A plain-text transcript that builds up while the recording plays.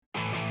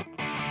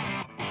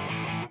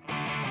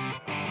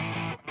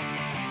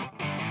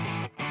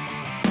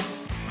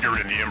You're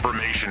in the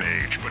information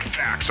age, but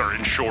facts are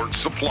in short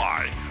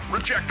supply.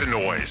 Reject the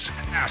noise,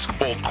 ask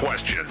bold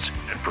questions,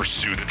 and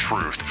pursue the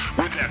truth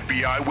with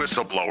FBI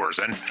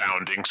whistleblowers and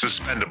founding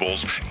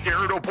suspendables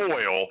Garrett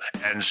O'Boyle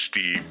and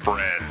Steve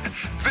Friend.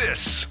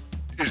 This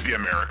is the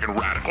American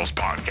Radicals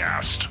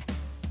Podcast.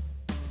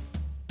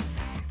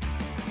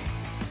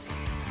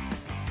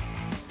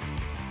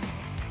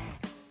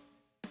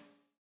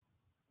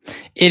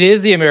 It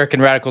is the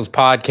American Radicals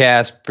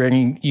Podcast,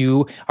 bringing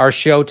you our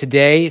show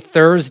today,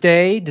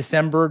 Thursday,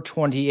 December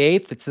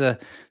 28th. It's the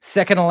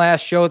second to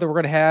last show that we're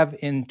going to have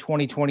in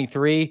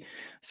 2023.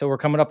 So we're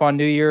coming up on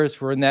New Year's.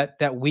 We're in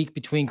that week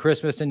between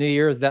Christmas and New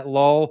Year's, that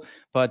lull.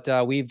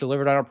 But we've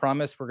delivered on our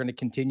promise. We're going to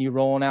continue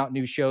rolling out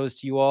new shows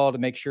to you all to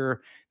make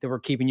sure that we're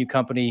keeping you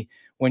company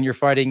when you're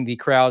fighting the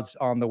crowds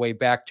on the way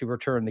back to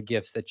return the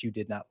gifts that you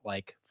did not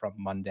like from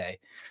Monday.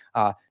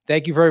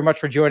 Thank you very much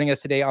for joining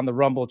us today on the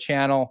Rumble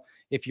channel.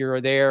 If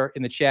you're there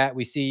in the chat,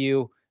 we see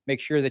you. Make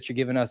sure that you're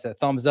giving us a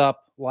thumbs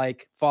up,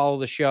 like, follow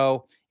the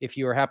show. If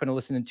you are happen to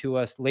listen to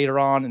us later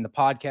on in the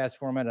podcast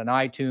format on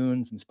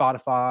iTunes and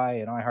Spotify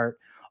and iHeart,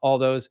 all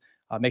those,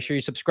 make sure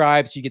you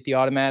subscribe so you get the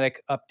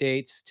automatic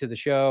updates to the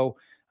show,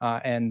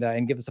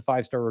 and give us a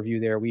 5-star review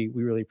there. We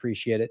really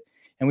appreciate it,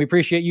 and we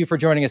appreciate you for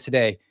joining us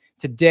today.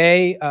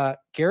 Today,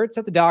 Garrett's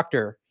at the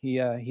doctor.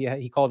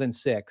 He called in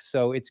sick,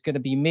 so it's going to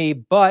be me,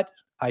 but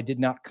I did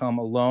not come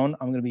alone.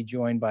 I'm going to be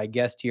joined by a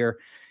guest here.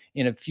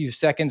 In a few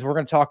seconds, we're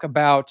going to talk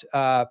about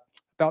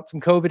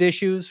some COVID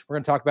issues. We're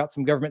going to talk about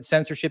some government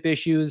censorship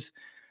issues,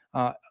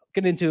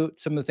 get into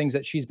some of the things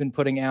that she's been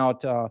putting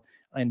out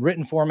in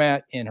written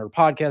format, in her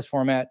podcast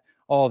format,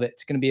 all of it.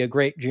 It's going to be a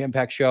great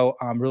jam-packed show.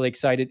 I'm really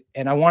excited.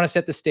 And I want to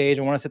set the stage.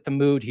 I want to set the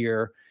mood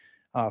here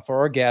for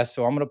our guests.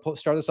 So I'm going to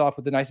start this off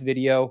with a nice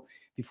video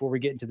before we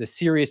get into the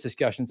serious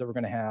discussions that we're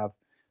going to have.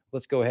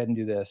 Let's go ahead and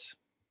do this.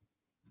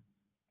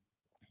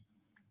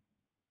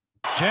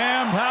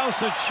 Jammed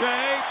house at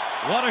Shea.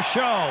 What a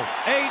show.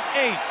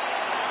 8-8.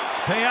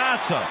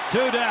 Piazza,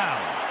 2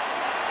 down.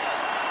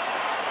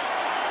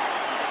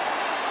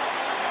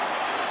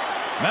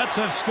 Mets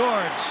have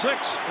scored 6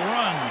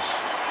 runs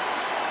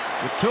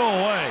with 2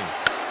 away.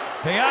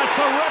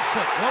 Piazza rips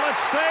it. Will it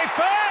stay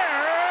fair?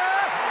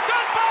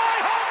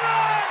 Goodbye, home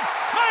run!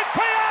 Mike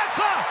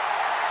Piazza!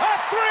 A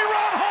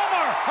 3-run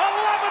homer!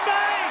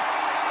 11-8!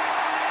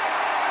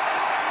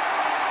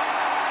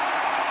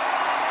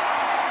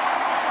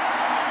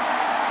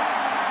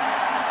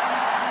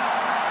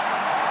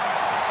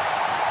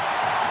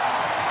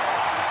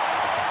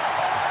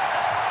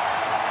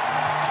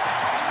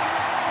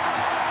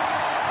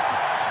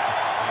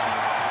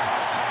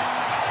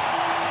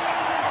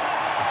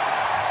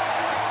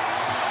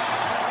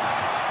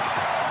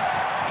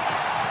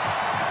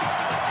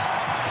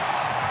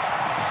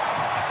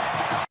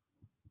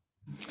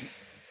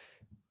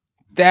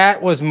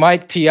 That was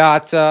Mike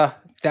Piazza.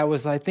 That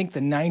was, I think,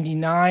 the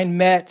 99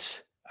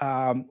 Mets.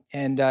 And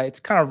it's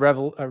kind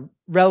of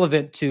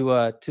relevant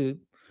to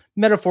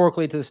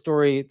metaphorically to the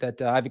story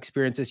that I've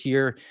experienced this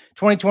year.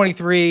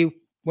 2023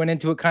 went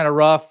into it kind of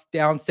rough,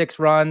 down 6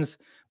 runs,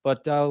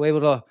 but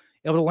able to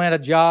land a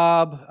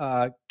job.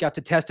 Got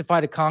to testify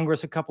to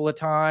Congress a couple of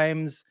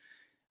times.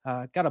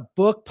 Got a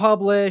book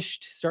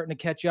published, starting to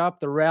catch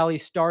up. The rally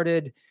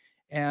started,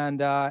 and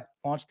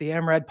launched the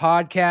AMRAD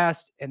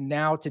podcast. And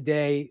now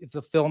today, the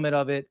fulfillment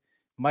of it,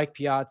 Mike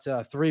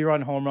Piazza,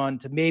 3-run home run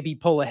to maybe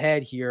pull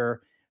ahead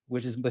here,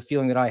 which is the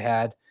feeling that I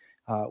had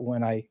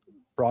when I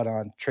brought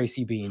on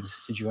Tracy Beanz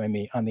to join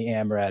me on the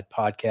AMRAD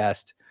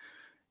podcast.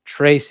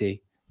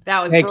 Tracy,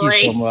 that was thank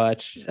great. you so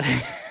much.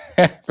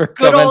 For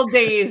good coming. Old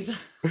days.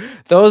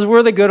 Those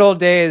were the good old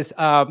days.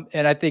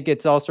 And I think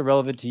it's also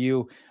relevant to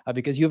you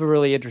because you have a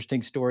really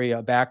interesting story,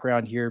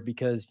 background here,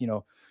 because,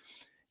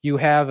 you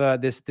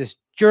have this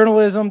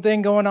journalism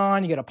thing going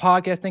on. You got a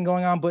podcast thing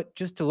going on, but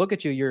just to look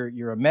at you,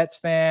 you're a Mets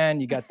fan.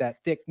 You got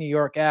that thick New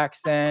York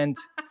accent,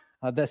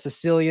 that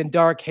Sicilian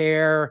dark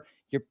hair.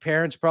 Your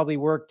parents probably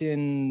worked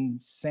in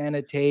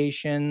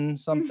sanitation,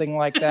 something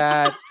like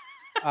that.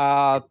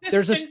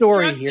 There's a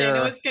story here. It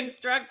was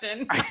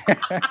construction.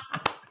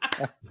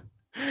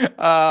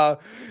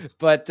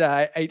 But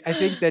I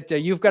think that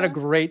you've got a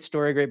great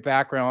story, great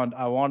background.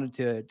 I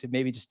wanted to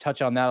maybe just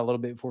touch on that a little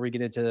bit before we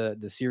get into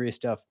the serious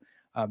stuff.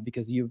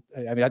 Because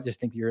I just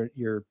think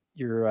your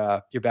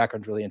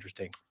background's really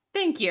interesting.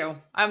 Thank you.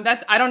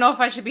 I don't know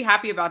if I should be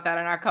happy about that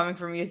or not coming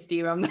from you,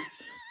 Steve. I'm not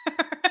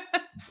sure.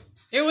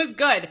 It was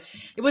good.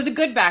 It was a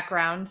good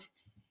background.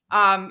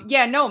 Me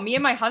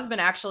and my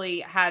husband actually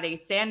had a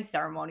sand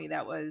ceremony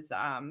that was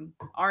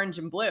orange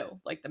and blue,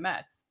 like the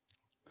Mets.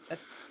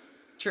 That's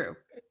true.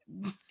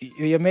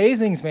 The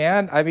Amazings,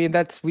 man. I mean,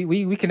 that's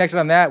we connected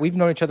on that. We've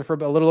known each other for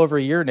a little over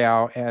a year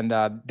now, and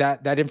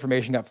that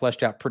information got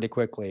fleshed out pretty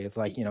quickly. It's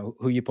like,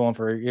 who you pulling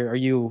for? Are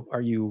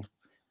you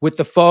with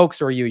the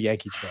folks, or are you a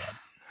Yankees fan?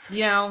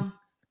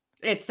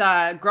 It's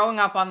growing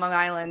up on Long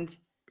Island.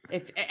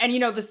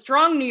 The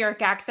strong New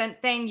York accent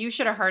thing, you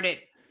should have heard it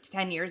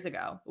 10 years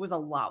ago. It was a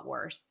lot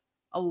worse.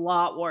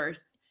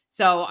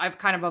 So I've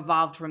kind of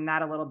evolved from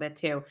that a little bit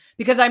too,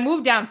 because I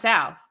moved down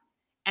south.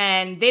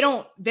 and they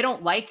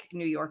don't like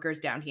New Yorkers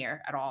down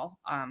here at all.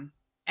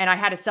 And I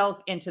had to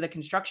sell into the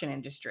construction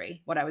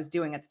industry, what I was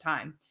doing at the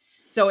time.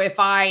 So if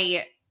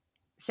I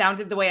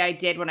sounded the way I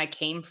did when I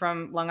came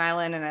from Long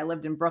Island and I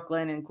lived in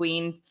Brooklyn and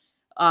Queens,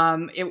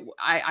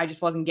 I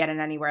just wasn't getting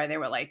anywhere. They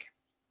were like,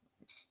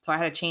 so I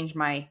had to change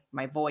my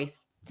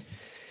voice.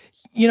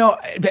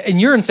 And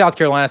you're in South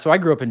Carolina, so I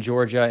grew up in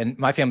Georgia, and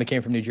my family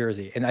came from New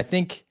Jersey. And I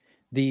think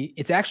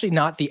it's actually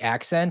not the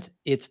accent;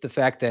 it's the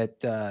fact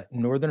that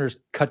Northerners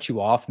cut you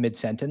off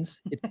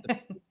mid-sentence. It's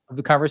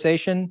the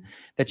conversation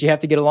that you have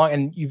to get along,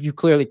 and you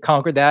clearly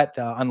conquered that.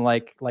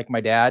 Unlike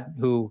my dad,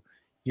 who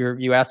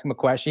you ask him a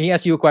question, he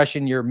asks you a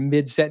question, you're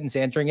mid-sentence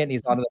answering it, and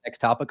he's on to the next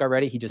topic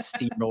already. He just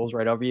steamrolls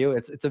right over you.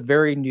 It's a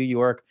very New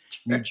York,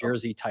 New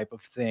Jersey type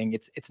of thing.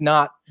 It's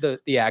not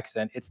the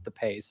accent; it's the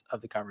pace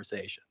of the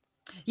conversation.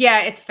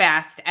 Yeah, it's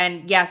fast.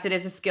 And yes, it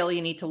is a skill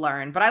you need to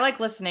learn, but I like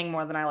listening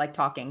more than I like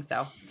talking.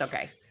 So it's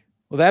okay.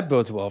 Well, that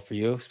bodes well for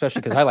you,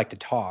 especially because I like to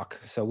talk.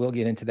 So we'll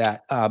get into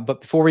that.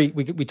 But before we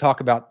talk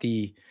about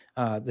the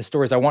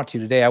stories I want to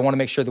today, I want to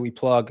make sure that we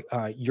plug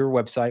your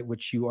website,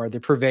 which you are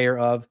the purveyor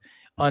of,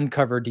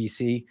 Uncover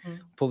DC.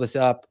 Pull this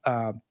up.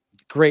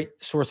 Great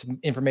source of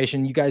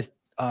information. You guys,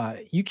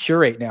 you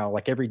curate now,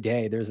 like every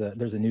day. There's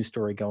a news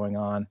story going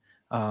on.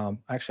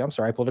 Actually, I'm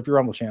sorry, I pulled up your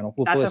Rumble channel.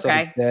 We'll pull this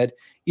up instead.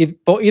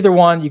 Either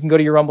one, you can go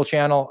to your Rumble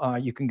channel.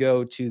 You can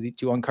go to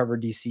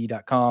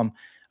uncoverdc.com.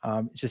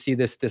 To see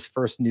this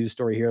first news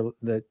story here.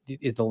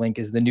 The link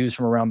is the news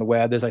from around the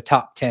web. There's a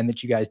top 10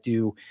 that you guys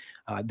do.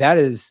 That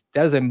is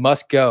a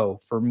must go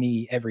for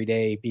me every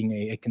day, being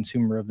a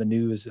consumer of the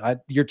news.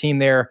 Your team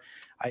there,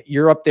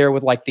 you're up there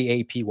with like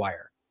the AP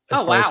wire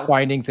as far as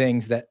finding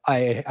things that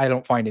I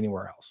don't find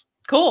anywhere else.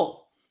 Cool.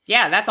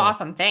 Yeah, that's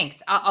awesome.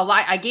 Thanks.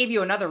 I gave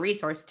you another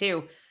resource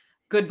too.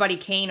 Good buddy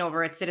Kane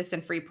over at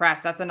Citizen Free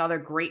Press. That's another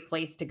great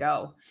place to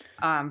go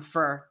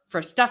for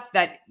stuff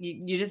that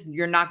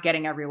you're not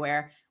getting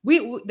everywhere.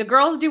 The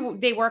girls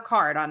they work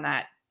hard on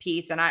that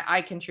piece, and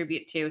I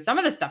contribute too. Some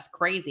of the stuff's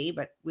crazy,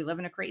 but we live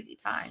in a crazy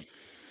time.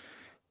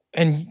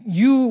 And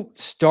you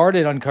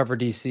started Uncover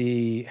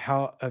DC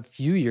a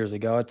few years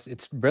ago.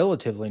 It's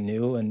relatively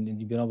new, and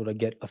you've been able to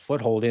get a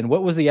foothold in.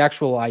 What was the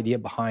actual idea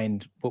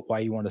behind why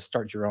you want to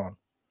start your own?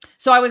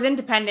 So I was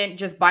independent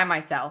just by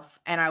myself,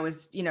 and I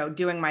was,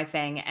 doing my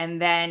thing.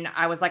 And then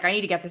I was like, I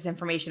need to get this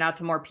information out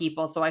to more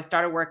people. So I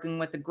started working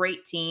with a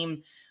great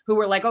team who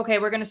were like, okay,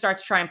 we're going to start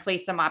to try and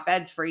place some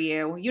op-eds for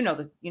you. You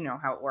know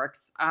how it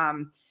works.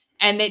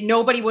 And that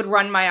nobody would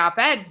run my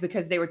op-eds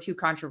because they were too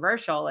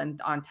controversial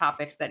and on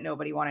topics that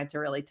nobody wanted to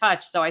really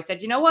touch. So I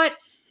said, you know what?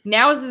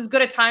 Now is as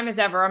good a time as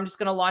ever. I'm just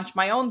going to launch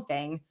my own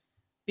thing,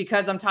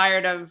 because I'm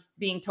tired of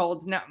being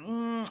told,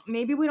 no,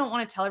 maybe we don't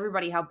want to tell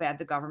everybody how bad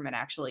the government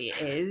actually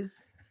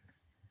is.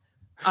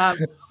 I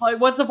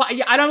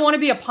don't want to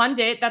be a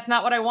pundit. That's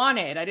not what I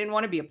wanted. I didn't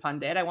want to be a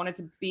pundit. I wanted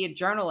to be a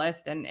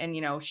journalist and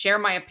share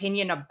my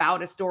opinion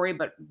about a story,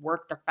 but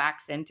work the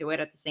facts into it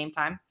at the same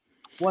time.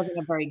 Wasn't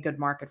a very good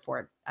market for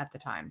it at the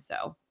time.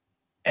 So,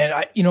 and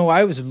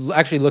I was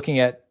actually looking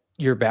at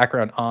your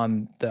background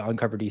on the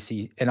Uncover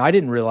DC, and I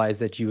didn't realize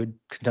that you had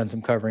done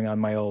some covering on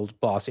my old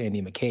boss,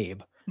 Andy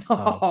McCabe.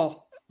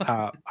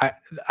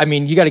 I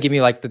mean, you got to give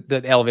me like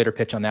the elevator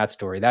pitch on that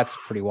story. That's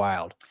pretty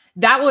wild.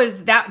 That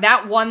was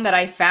that one that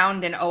I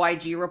found in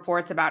OIG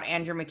reports about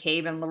Andrew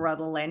McCabe and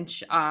Loretta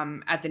Lynch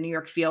at the New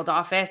York field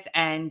office,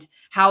 and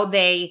how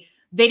they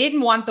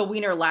didn't want the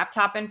Wiener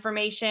laptop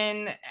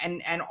information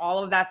and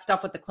all of that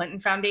stuff with the Clinton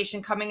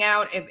Foundation coming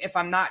out.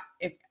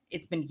 If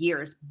it's been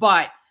years,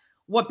 but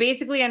what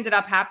basically ended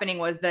up happening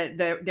was that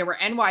there were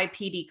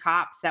NYPD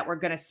cops that were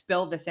going to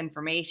spill this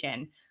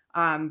information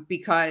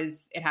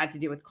because it had to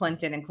do with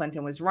Clinton, and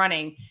Clinton was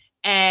running.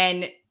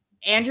 And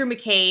Andrew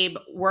McCabe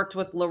worked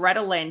with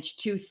Loretta Lynch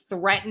to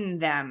threaten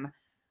them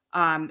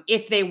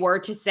if they were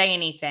to say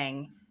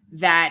anything,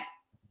 that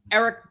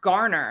Eric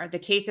Garner, the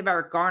case of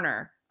Eric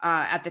Garner,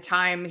 at the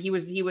time, he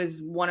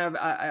was one of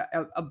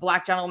a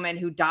black gentleman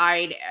who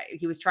died.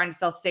 He was trying to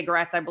sell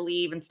cigarettes, I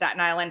believe, in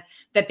Staten Island,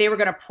 that they were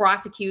going to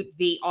prosecute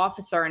the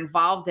officer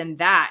involved in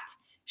that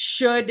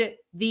should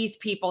these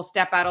people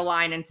step out of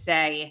line and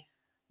say,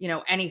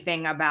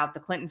 anything about the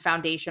Clinton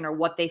Foundation or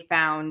what they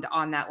found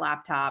on that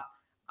laptop.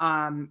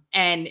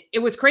 And it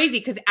was crazy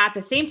because at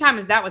the same time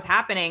as that was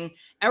happening,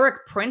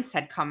 Eric Prince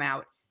had come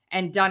out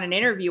and done an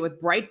interview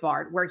with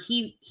Breitbart where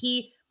he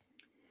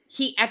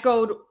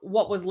echoed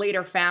what was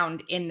later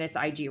found in this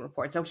IG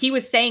report. So he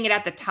was saying it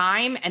at the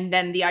time, and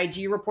then the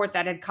IG report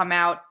that had come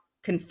out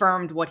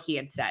confirmed what he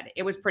had said.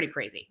 It was pretty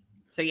crazy.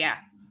 So yeah.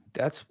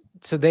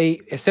 So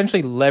they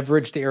essentially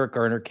leveraged the Eric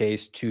Garner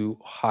case to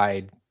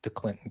hide the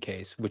Clinton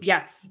case, which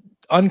yes,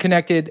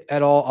 unconnected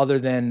at all, other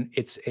than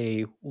it's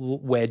a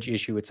wedge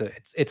issue.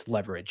 It's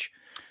leverage.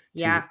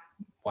 Yeah.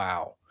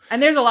 Wow.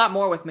 And there's a lot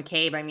more with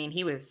McCabe. I mean,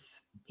 he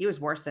was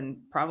worse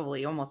than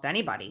probably almost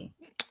anybody.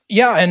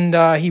 Yeah,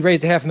 and he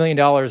raised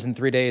 $500,000 in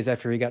 3 days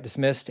after he got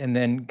dismissed, and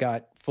then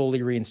got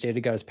fully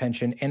reinstated, got his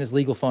pension and his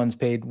legal funds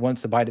paid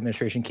once the Biden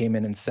administration came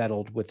in and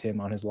settled with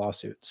him on his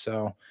lawsuit.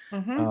 So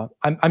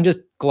I'm just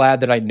glad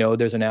that I know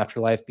there's an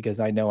afterlife, because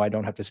I know I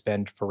don't have to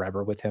spend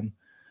forever with him.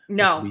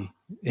 No,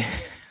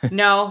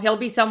 no, he'll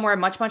be somewhere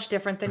much, much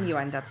different than you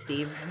end up,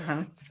 Steve.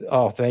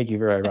 Oh, thank you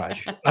very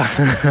much.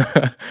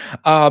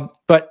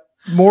 But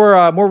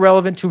more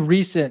relevant to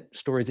recent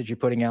stories that you're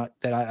putting out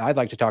that I'd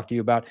like to talk to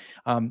you about.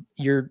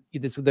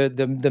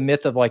 The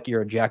myth of like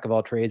you're a jack of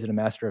all trades and a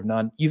master of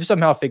none. You've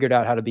somehow figured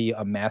out how to be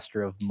a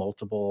master of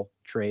multiple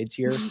trades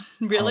here.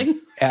 Really?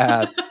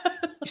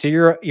 So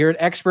you're an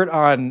expert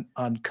on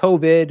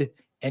COVID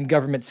and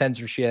government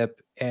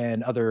censorship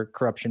and other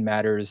corruption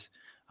matters.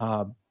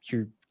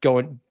 You're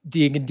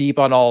digging deep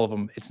on all of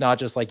them. It's not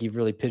just like you've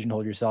really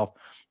pigeonholed yourself.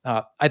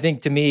 I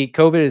think to me,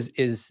 COVID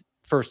is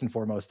first and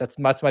foremost. That's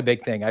my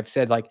big thing. I've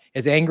said, like,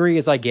 as angry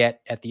as I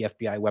get at the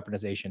FBI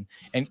weaponization,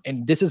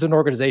 and this is an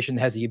organization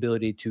that has the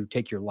ability to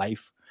take your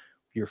life,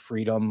 your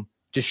freedom,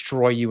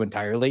 destroy you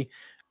entirely.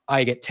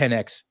 I get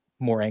 10x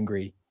more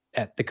angry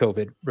at the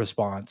COVID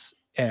response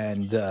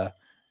and the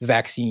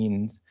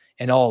vaccines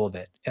and all of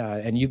it.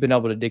 And you've been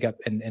able to dig up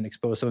and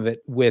expose some of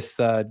it with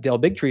Del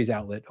Bigtree's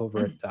outlet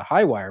over at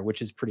Highwire,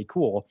 which is pretty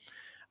cool.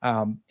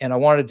 And I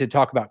wanted to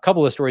talk about a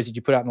couple of stories that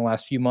you put out in the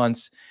last few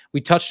months.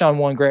 We touched on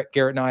one,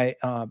 Garrett and I,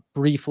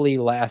 briefly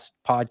last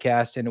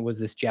podcast, and it was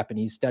this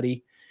Japanese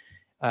study.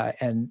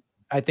 And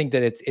I think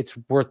that it's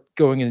worth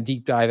going in a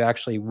deep dive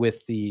actually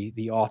with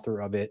the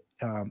author of it.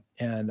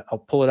 And I'll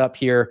pull it up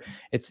here.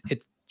 It's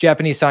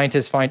Japanese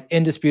scientists find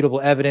indisputable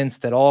evidence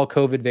that all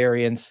COVID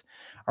variants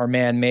are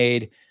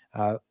man-made.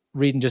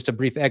 Reading just a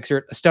brief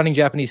excerpt, a stunning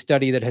Japanese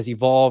study that has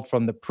evolved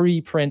from the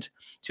preprint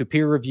to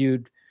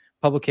peer-reviewed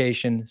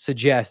publication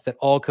suggests that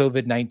all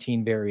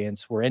COVID-19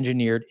 variants were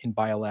engineered in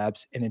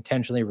biolabs and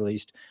intentionally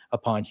released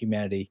upon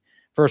humanity.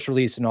 First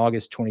released in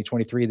August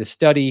 2023, the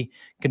study,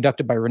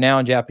 conducted by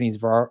renowned Japanese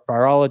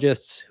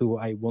virologists, who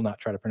I will not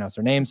try to pronounce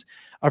their names,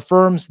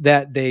 affirms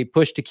that they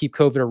push to keep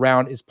COVID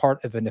around is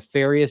part of a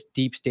nefarious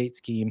deep state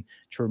scheme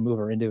to remove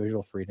our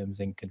individual freedoms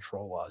and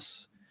control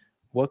us.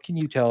 What can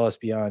you tell us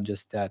beyond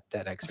just that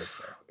excerpt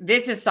there?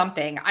 This is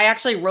something. I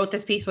actually wrote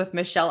this piece with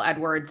Michelle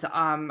Edwards.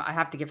 I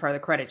have to give her the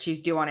credit. She's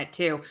due on it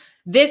too.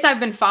 This I've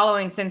been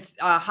following since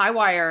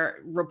Highwire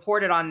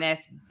reported on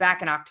this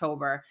back in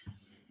October.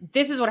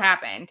 This is what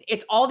happened.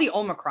 It's all the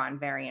Omicron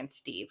variants,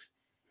 Steve.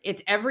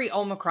 It's every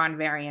Omicron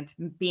variant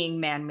being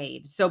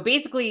man-made. So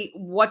basically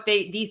what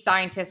these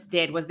scientists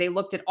did was they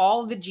looked at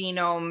all the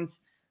genomes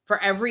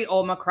for every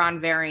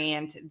Omicron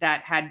variant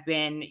that had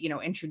been,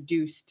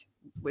 introduced,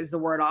 was the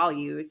word I'll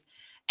use.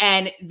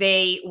 And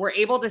they were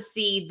able to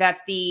see that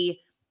the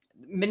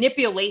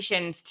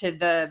manipulations to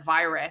the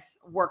virus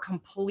were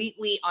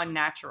completely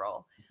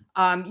unnatural.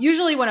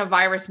 Usually when a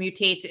virus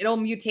mutates, it'll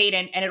mutate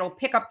and it'll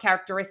pick up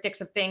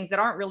characteristics of things that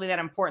aren't really that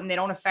important. They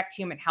don't affect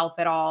human health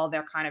at all.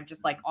 They're kind of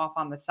just like off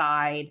on the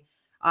side.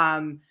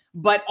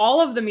 But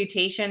all of the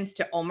mutations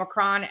to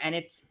Omicron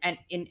and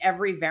in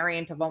every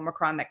variant of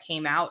Omicron that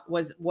came out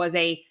was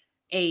a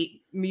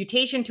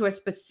mutation to a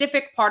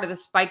specific part of the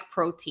spike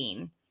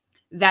protein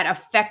that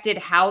affected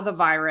how the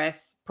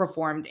virus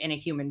performed in a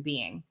human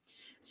being.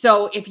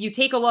 So if you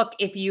take a look,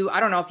 I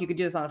don't know if you could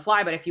do this on the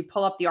fly, but if you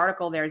pull up the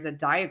article, there's a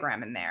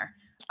diagram in there.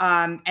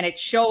 And it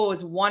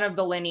shows one of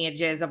the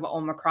lineages of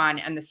Omicron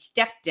and the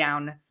step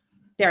down.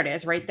 There it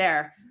is right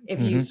there.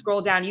 If you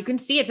scroll down, you can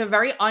see it's a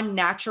very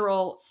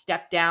unnatural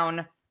step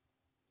down.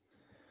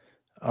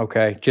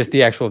 Okay, just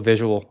the actual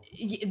visual.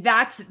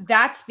 That's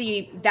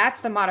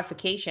the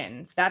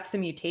modifications. That's the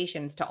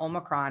mutations to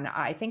Omicron.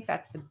 I think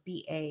that's the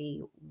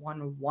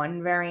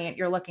BA.1.1 variant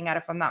you're looking at,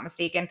 if I'm not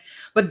mistaken.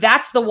 But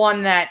that's the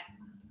one that,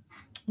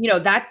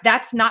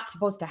 that's not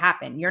supposed to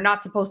happen. You're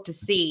not supposed to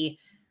see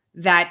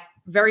that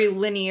very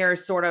linear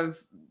sort of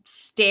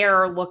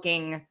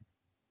stair-looking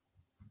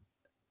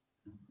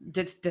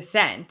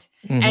descent.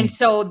 And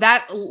so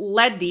that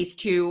led these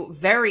two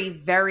very,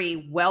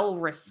 very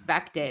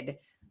well-respected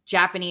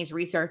Japanese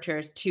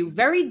researchers to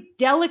very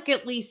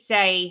delicately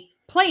say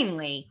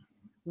plainly,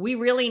 we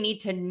really need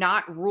to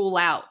not rule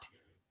out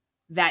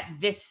that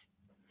this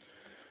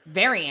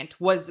variant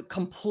was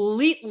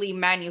completely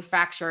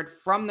manufactured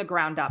from the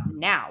ground up.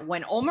 Now,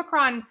 when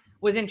Omicron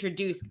was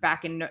introduced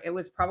it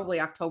was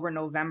probably October,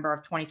 November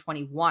of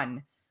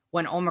 2021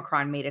 when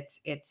Omicron made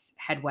its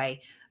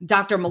headway.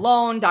 Dr.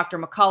 Malone, Dr.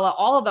 McCullough,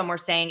 all of them were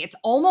saying it's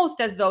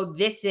almost as though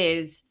this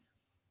is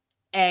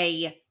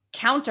a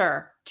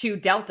counter to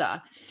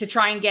Delta to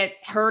try and get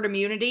herd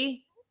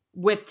immunity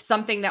with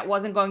something that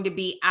wasn't going to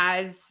be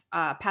as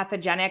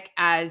pathogenic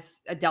as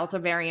a Delta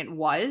variant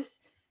was,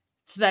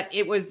 so that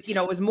it was, it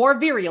was more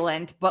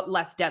virulent but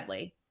less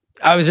deadly.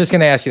 I was just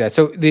going to ask you that.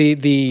 So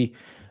the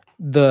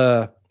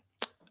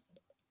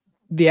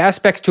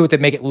aspects to it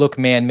that make it look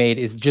man-made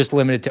is just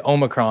limited to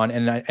Omicron,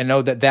 and I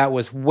know that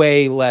was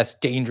way less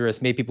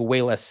dangerous, made people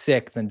way less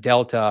sick than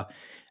Delta.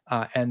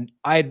 And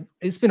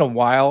it's been a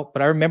while,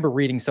 but I remember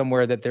reading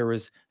somewhere that there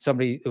was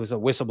somebody, it was a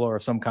whistleblower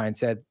of some kind,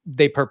 said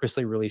they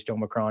purposely released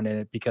Omicron in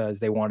it because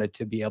they wanted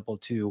to be able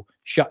to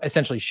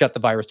essentially shut the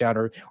virus down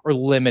or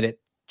limit it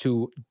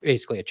to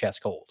basically a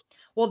chest cold.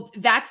 Well,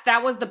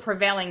 that was the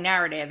prevailing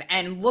narrative.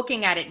 And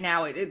looking at it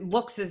now, it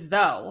looks as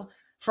though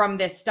from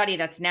this study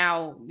that's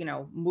now,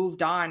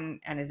 moved on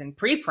and is in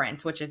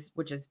preprint, which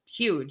is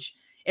huge.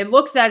 It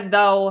looks as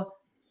though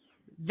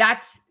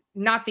that's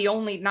not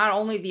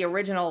only the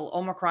original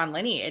Omicron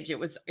lineage. It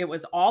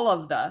was all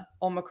of the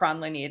Omicron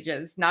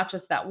lineages, not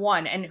just that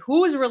one. And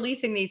who's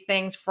releasing these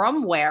things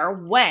from where,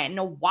 when,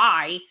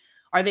 why?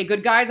 Are they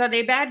good guys? Are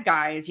they bad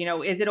guys?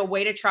 Is it a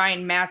way to try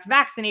and mass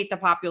vaccinate the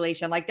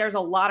population? Like, there's a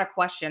lot of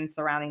questions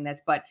surrounding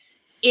this, but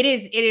it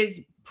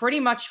is pretty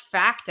much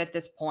fact at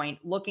this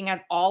point, looking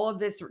at all of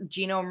this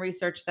genome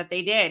research that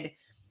they did,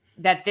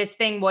 that this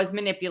thing was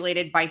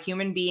manipulated by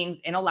human beings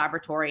in a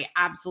laboratory,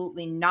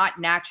 absolutely not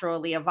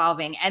naturally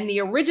evolving. And the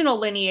original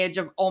lineage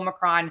of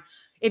Omicron,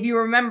 if you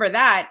remember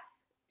that,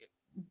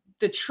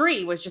 the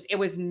tree was it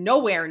was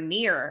nowhere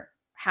near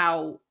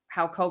how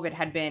COVID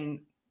had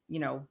been,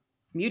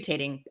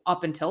 mutating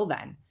up until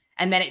then.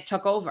 And then it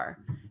took over.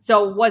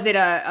 So was it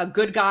a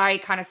good guy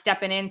kind of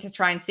stepping in to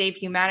try and save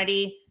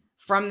humanity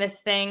from this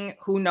thing?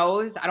 Who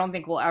knows? I don't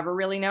think we'll ever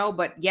really know.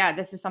 But yeah,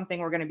 this is something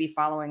we're going to be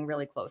following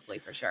really closely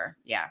for sure.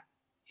 Yeah.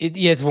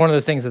 It's one of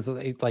those things that's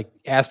it's like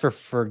ask for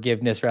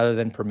forgiveness rather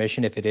than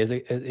permission if it is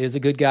a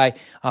good guy.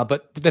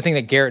 But the thing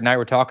that Garrett and I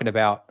were talking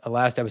about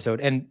last episode,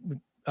 and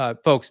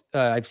folks,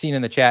 I've seen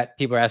in the chat,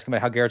 people are asking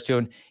about how Garrett's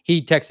doing.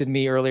 He texted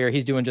me earlier.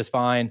 He's doing just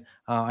fine.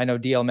 I know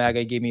DL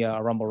Maga gave me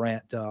a Rumble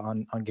rant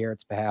on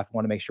Garrett's behalf.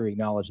 Want to make sure we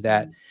acknowledge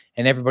that.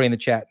 And everybody in the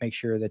chat, make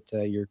sure that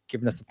you're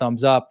giving us a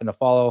thumbs up and a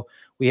follow.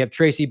 We have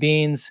Tracy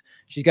Beanz.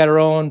 She's got her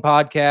own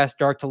podcast,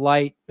 Dark to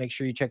Light. Make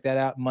sure you check that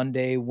out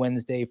Monday,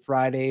 Wednesday,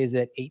 Fridays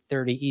at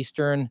 8:30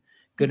 Eastern.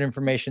 Good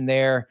information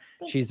there.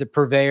 She's a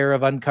purveyor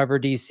of Uncover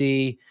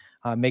DC.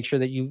 Make sure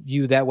that you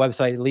view that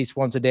website at least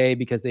once a day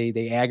because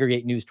they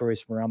aggregate news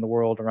stories from around the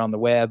world, around the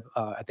web.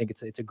 I think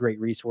it's a great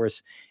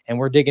resource. And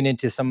we're digging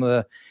into some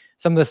of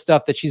the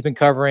stuff that she's been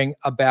covering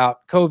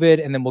about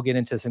COVID, and then we'll get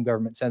into some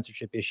government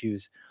censorship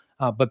issues.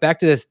 But back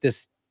to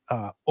this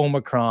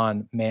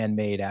Omicron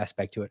man-made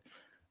aspect to it.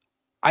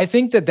 I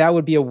think that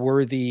would be a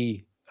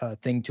worthy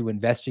thing to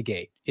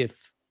investigate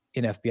if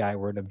an FBI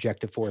were an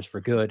objective force for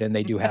good, and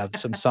they do have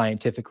some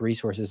scientific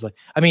resources. Like,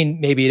 I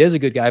mean, maybe it is a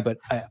good guy, but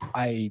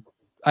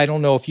I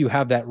don't know if you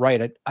have that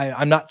right.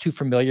 I'm not too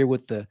familiar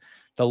with the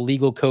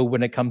legal code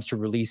when it comes to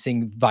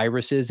releasing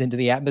viruses into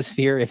the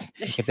atmosphere.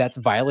 If that's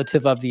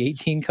violative of the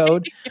 18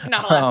 code, you're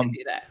not allowed to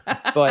do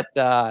that. But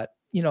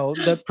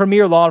the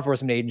premier law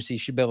enforcement agency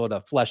should be able to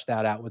flesh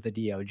that out with the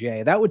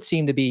DOJ. That would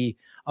seem to be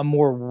a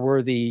more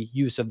worthy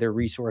use of their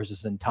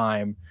resources and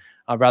time,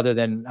 rather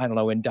than, I don't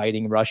know,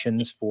 indicting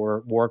Russians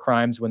for war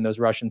crimes when those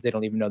Russians, they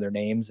don't even know their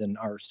names and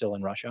are still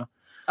in Russia.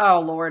 Oh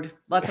Lord,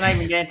 let's not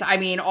even get into. I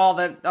mean,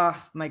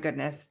 oh my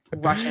goodness,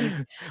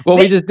 Russians. Well,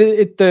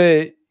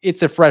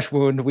 it's a fresh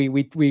wound. We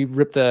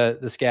ripped the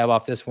scab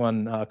off this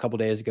one a couple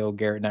days ago.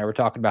 Garrett and I were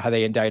talking about how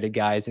they indicted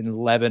guys in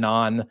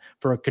Lebanon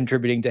for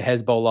contributing to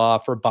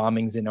Hezbollah for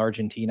bombings in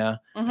Argentina.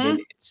 Mm-hmm.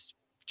 It's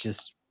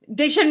just,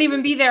 they shouldn't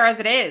even be there as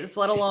it is,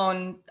 let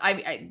alone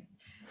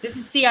this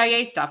is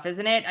CIA stuff,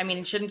 isn't it? I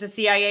mean, shouldn't the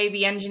CIA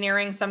be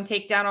engineering some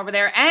takedown over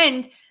there?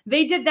 And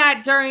they did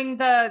that during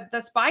the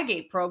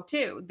Spygate probe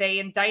too. They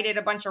indicted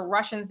a bunch of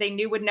Russians they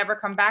knew would never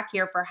come back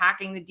here for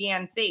hacking the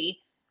DNC,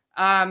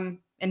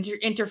 and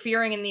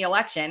interfering in the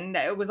election.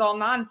 It was all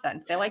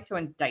nonsense. They like to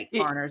indict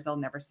foreigners they'll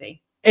never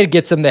see. It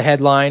gets them the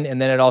headline,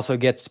 and then it also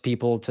gets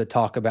people to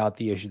talk about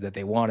the issue that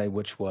they wanted,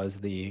 which was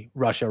the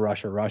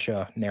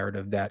Russia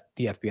narrative that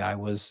the FBI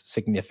was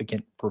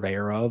significant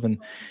purveyor of,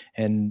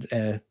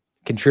 and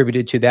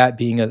contributed to that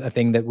being a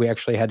thing that we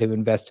actually had to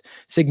invest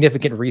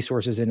significant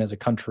resources in as a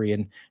country,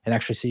 and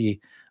actually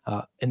see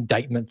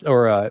indictments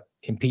or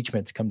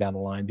impeachments come down the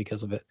line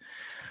because of it.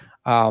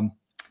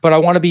 But I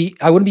want to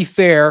be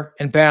fair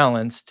and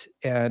balanced,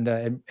 and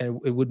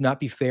it would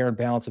not be fair and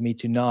balanced of me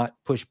to not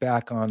push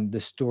back on the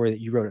story that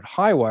you wrote at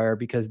Highwire,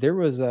 because there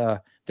was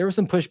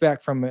some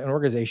pushback from an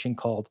organization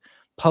called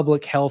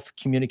Public Health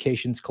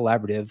Communications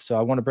Collaborative. So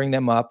I want to bring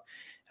them up,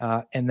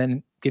 and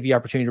then give you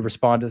opportunity to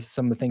respond to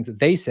some of the things that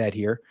they said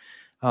here.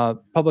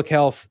 Public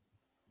Health,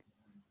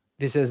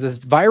 this says, this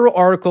viral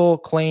article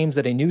claims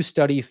that a new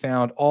study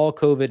found all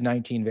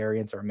COVID-19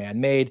 variants are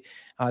man-made.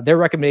 Their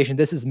recommendation,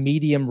 this is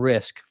medium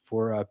risk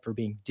for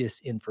being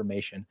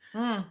disinformation.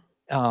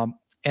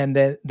 And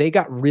then they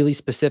got really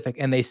specific,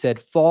 and they said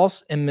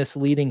false and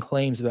misleading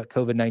claims about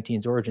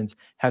COVID-19's origins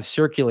have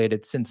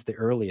circulated since the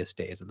earliest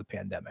days of the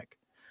pandemic.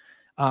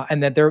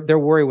 And that their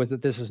worry was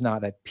that this was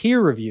not a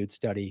peer-reviewed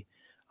study,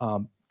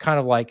 kind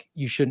of like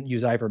you shouldn't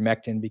use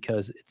ivermectin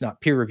because it's not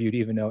peer-reviewed,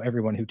 even though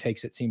everyone who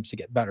takes it seems to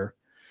get better.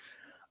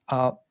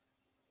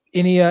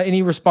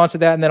 Any response to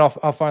that? And then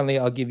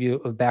I'll give you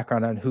a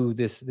background on who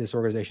this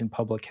organization,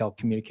 Public Health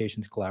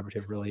Communications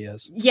Collaborative, really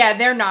is. Yeah,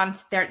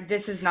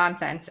 this is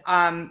nonsense.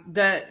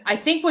 I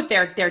think what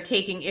they're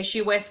taking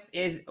issue with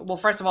is, well,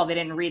 first of all, they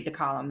didn't read the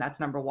column. That's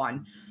number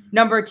one.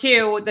 Number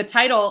two, the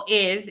title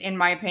is, in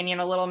my opinion,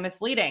 a little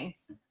misleading.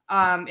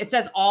 It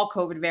says all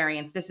COVID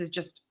variants. This is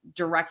just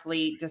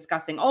directly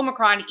discussing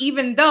Omicron,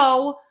 even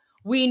though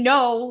we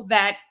know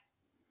that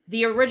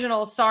the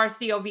original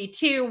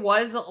SARS-CoV-2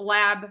 was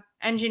lab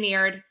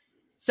engineered.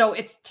 So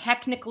it's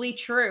technically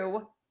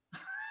true.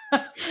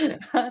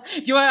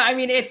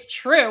 It's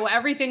true.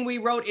 Everything we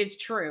wrote is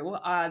true.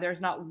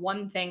 There's not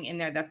one thing in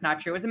there that's not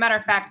true. As a matter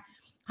of fact,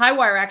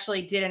 Highwire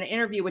actually did an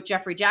interview with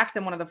Jeffrey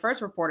Jackson, one of the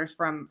first reporters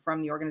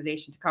from the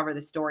organization to cover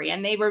the story.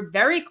 And they were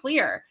very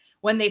clear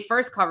when they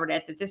first covered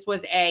it that this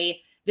was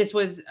a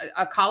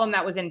column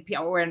that was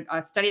or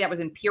a study that was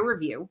in peer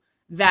review,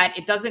 that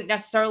it doesn't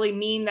necessarily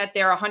mean that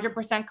they're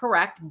 100%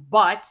 correct,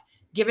 but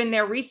given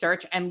their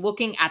research and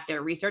looking at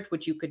their research,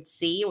 which you could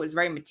see, it was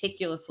very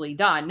meticulously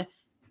done.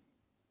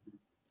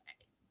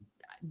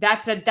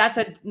 That's a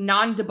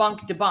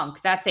non-debunk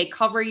debunk. That's a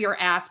cover your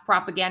ass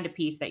propaganda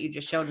piece that you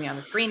just showed me on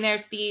the screen there,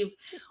 Steve.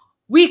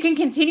 We can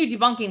continue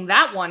debunking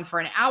that one for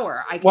an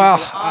hour. I can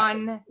go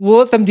on. We'll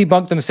let them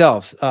debunk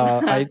themselves.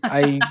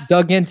 I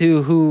dug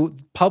into who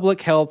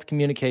Public Health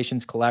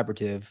Communications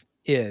Collaborative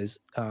is.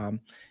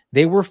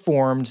 They were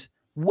formed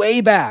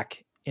way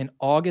back in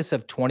August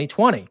of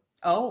 2020.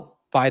 Oh.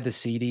 By the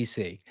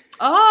CDC.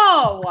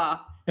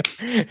 Oh.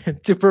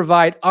 To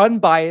provide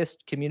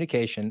unbiased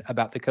communication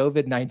about the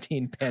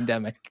COVID-19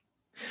 pandemic,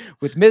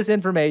 with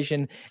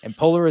misinformation and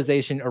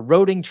polarization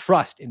eroding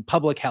trust in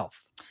public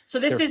health. So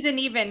this isn't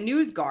even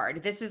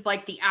NewsGuard. This is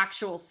like the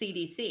actual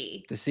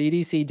CDC. The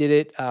CDC did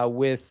it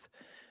with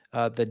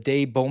the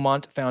Dave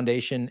Beaumont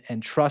Foundation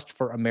and Trust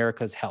for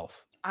America's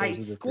Health. I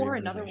score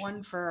another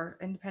one for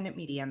independent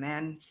media,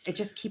 man. It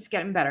just keeps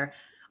getting better.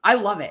 I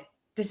love it.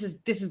 This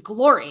is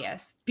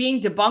glorious.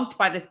 Being debunked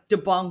by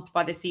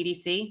the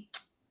CDC.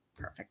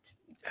 Perfect.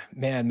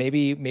 Man,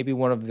 maybe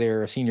one of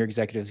their senior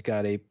executives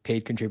got a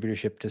paid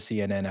contributorship to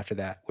CNN after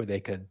that, where they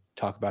could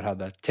talk about how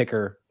the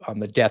ticker on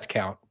the death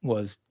count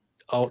was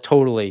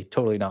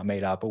totally not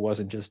made up. It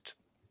wasn't just,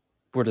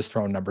 we're just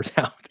throwing numbers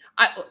out.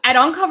 At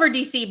Uncover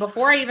DC,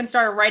 before I even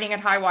started writing at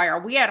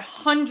Highwire, we had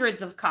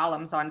hundreds of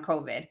columns on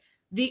COVID.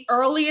 The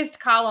earliest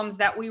columns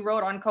that we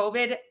wrote on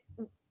COVID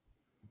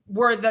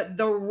were the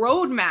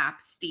roadmap,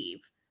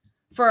 Steve,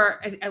 for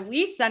at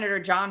least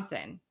Senator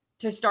Johnson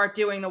to start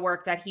doing the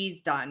work that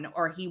he's done,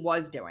 or he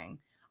was doing.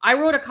 I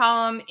wrote a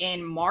column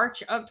in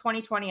March of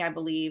 2020, I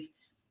believe,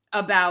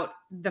 about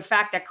the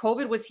fact that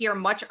COVID was here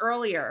much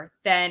earlier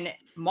than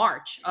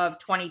March of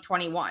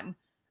 2021.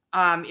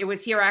 It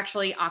was here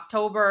actually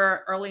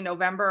October, early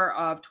November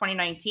of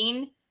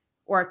 2019,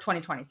 or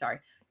 2020, sorry.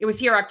 It was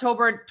here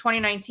October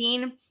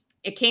 2019.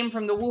 It came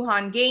from the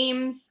Wuhan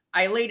Games.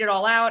 I laid it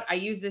all out. I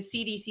used the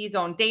CDC's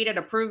own data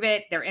to prove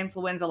it. Their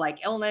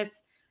influenza-like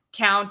illness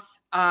counts.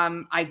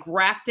 I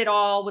graphed it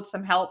all with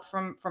some help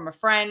from a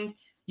friend.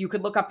 You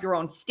could look up your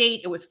own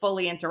state. It was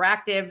fully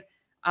interactive.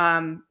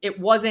 It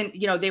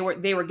wasn't,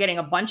 they were getting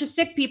a bunch of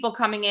sick people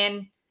coming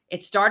in.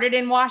 It started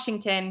in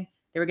Washington.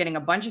 They were getting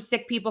a bunch of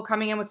sick people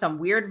coming in with some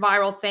weird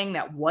viral thing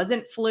that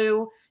wasn't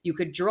flu. You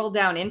could drill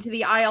down into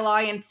the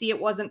ILI and see it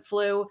wasn't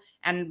flu.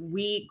 And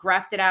we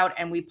graphed it out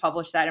and we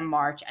published that in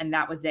March. And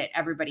that was it.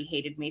 Everybody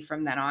hated me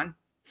from then on.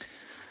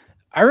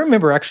 I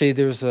remember actually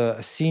there's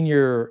a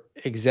senior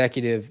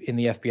executive in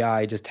the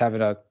FBI just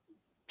having it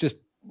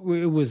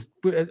was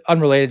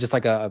unrelated, just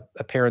like a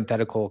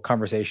parenthetical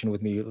conversation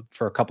with me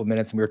for a couple of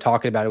minutes. And we were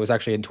talking about it. It was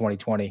actually in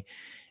 2020.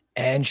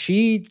 And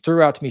she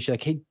threw out to me, she's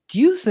like, hey, do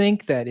you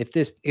think that if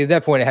this, at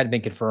that point it hadn't been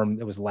confirmed,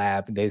 it was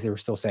lab, and they were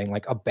still saying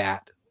like a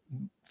bat,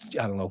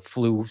 I don't know,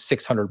 flew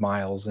 600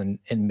 miles and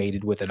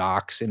mated with an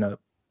ox in a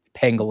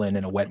pangolin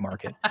in a wet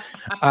market.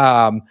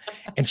 And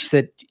she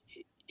said,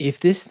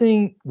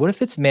 what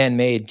if it's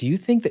man-made? Do you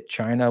think that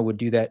China would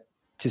do that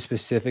to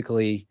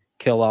specifically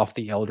kill off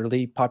the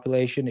elderly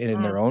population in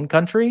their own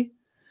country?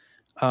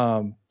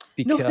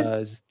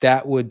 Because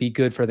that would be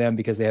good for them,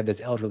 because they have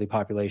this elderly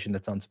population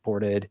that's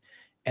unsupported.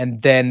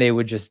 And then they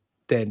would just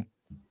then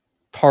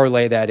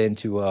parlay that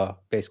into a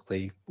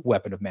basically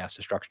weapon of mass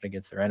destruction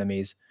against their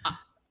enemies.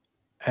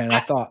 And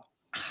I thought,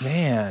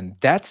 man,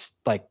 that's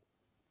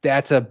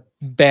a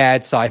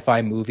bad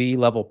sci-fi movie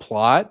level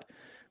plot.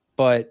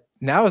 But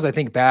now as I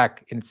think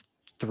back, and it's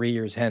 3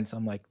 years hence,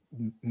 I'm like,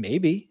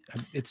 maybe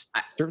it's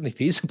certainly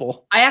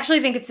feasible. I actually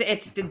think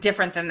it's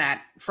different than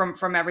that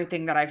from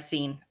everything that I've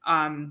seen.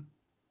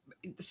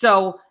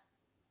 So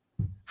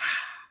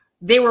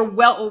they were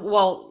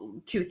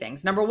well, two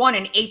things. Number one,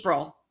 in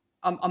April,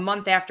 a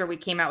month after we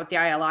came out with the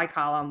ILI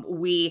column,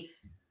 we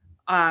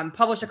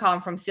published a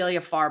column from Celia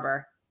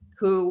Farber,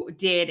 who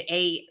did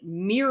a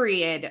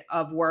myriad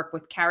of work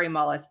with Carrie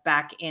Mullis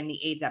back in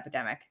the AIDS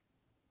epidemic.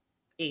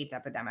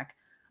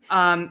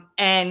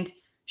 And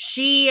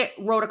she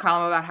wrote a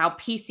column about how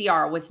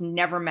PCR was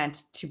never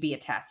meant to be a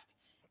test.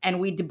 And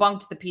we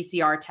debunked the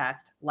PCR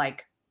test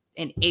like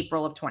in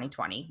April of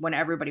 2020, when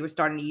everybody was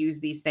starting to use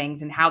these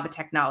things and how the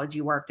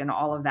technology worked and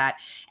all of that.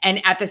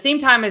 And at the same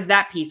time as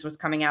that piece was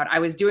coming out, I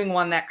was doing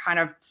one that kind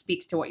of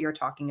speaks to what you're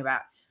talking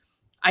about.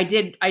 I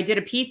did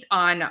a piece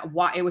on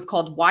why it was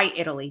called Why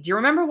Italy. Do you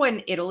remember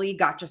when Italy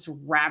got just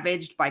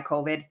ravaged by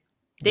COVID?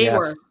 They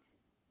were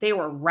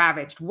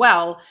ravaged.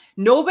 Well,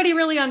 nobody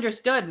really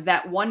understood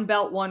that One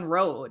Belt, One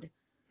Road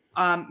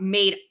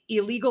made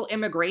illegal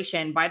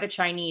immigration by the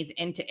Chinese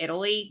into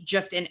Italy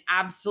just an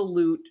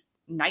absolute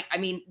night. I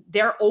mean,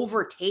 they're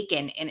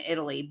overtaken in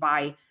Italy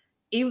by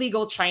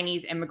illegal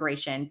Chinese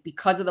immigration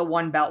because of the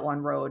One Belt,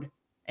 One Road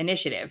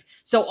initiative.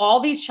 So all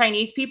these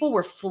Chinese people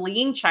were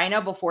fleeing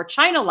China before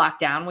China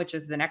locked down, which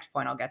is the next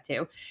point I'll get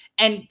to,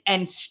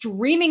 and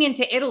streaming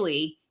into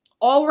Italy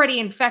already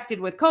infected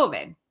with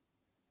COVID.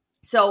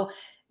 So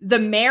the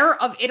mayor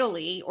of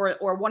Italy,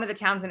 or one of the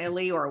towns in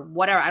Italy, or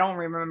whatever, I don't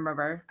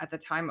remember at the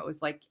time. It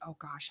was like, oh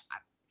gosh,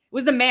 it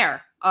was the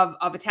mayor of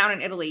a town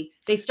in Italy.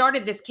 They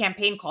started this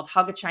campaign called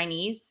Hug a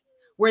Chinese,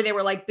 where they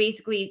were like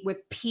basically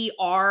with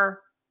PR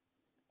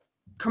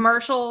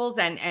commercials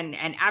and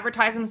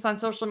advertisements on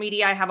social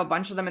media. I have a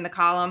bunch of them in the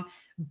column,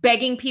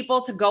 begging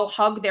people to go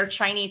hug their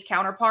Chinese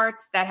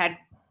counterparts that had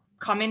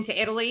come into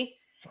Italy.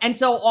 And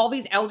so all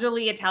these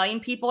elderly Italian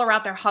people are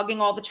out there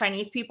hugging all the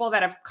Chinese people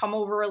that have come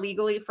over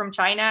illegally from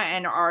China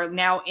and are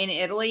now in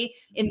Italy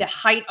in the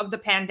height of the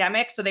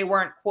pandemic. So they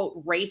weren't,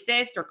 quote,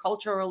 racist or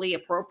culturally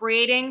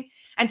appropriating.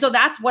 And so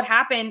that's what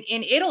happened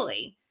in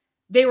Italy.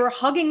 They were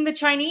hugging the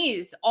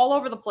Chinese all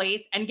over the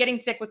place and getting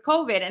sick with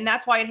COVID. And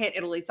that's why it hit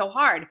Italy so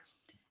hard.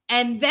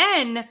 And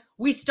then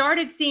we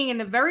started seeing in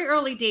the very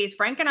early days,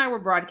 Frank and I were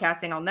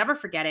broadcasting, I'll never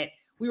forget it.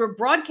 We were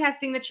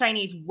broadcasting the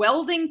Chinese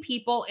welding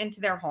people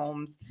into their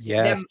homes,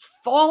 them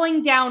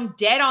falling down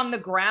dead on the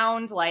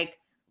ground, like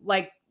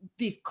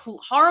these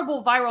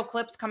horrible viral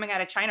clips coming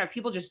out of China,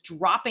 people just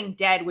dropping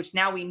dead, which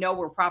now we know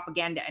were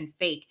propaganda and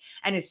fake.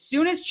 And as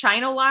soon as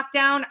China locked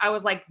down, I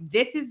was like,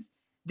 this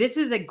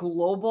is a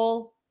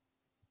global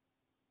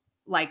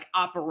like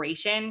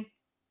operation.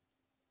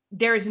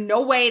 There's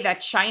no way that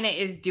China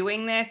is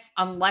doing this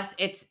unless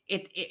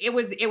it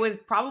was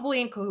probably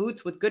in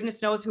cahoots with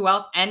goodness knows who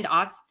else and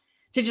us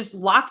to just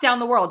lock down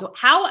the world.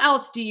 How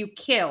else do you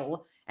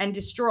kill and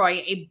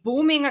destroy a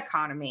booming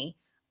economy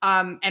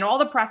and all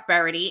the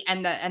prosperity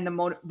and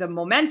the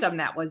momentum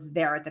that was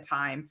there at the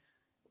time?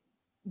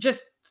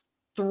 Just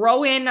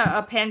throw in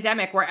a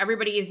pandemic where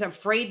everybody is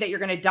afraid that you're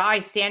going to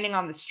die standing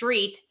on the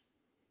street,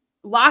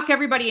 lock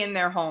everybody in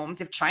their homes.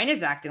 If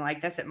China's acting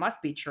like this, it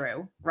must be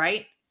true,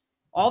 right?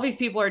 All these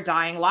people are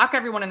dying, lock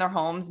everyone in their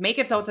homes, make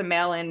it so it's a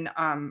mail-in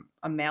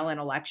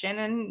election,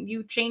 and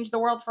you change the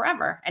world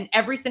forever. And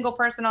every single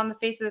person on the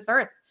face of this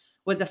earth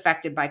was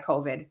affected by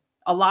COVID,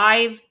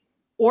 alive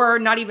or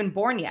not even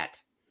born yet.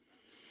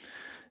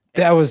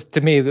 That was, to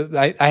me,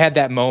 I had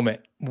that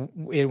moment.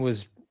 It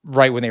was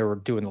right when they were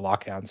doing the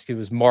lockdowns. It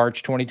was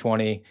March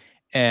 2020,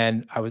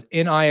 and I was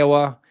in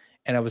Iowa,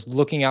 and I was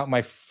looking out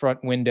my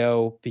front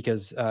window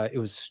because it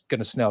was going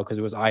to snow because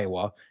it was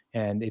Iowa.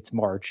 And it's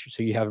March,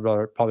 so you have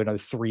probably another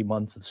 3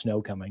 months of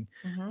snow coming.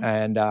 Mm-hmm.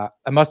 And I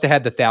must have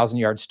had the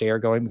 1,000-yard stare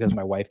going because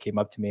my wife came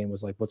up to me and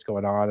was like, "What's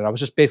going on?" And I was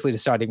just basically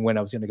deciding when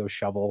I was going to go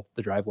shovel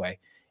the driveway,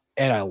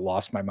 and I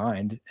lost my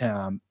mind.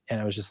 And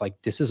I was just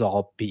like, "This is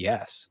all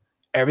BS.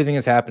 Everything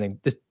is happening.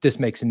 This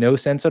makes no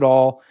sense at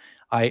all.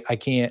 I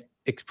can't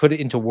put it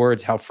into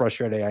words how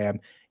frustrated I am.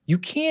 You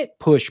can't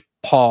push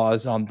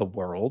pause on the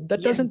world.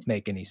 That doesn't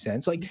make any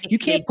sense. Like, you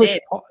can't push.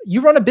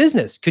 You run a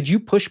business. Could you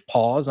push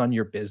pause on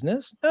your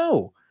business?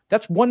 No,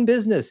 that's one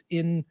business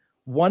in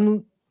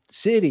one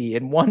city,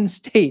 in one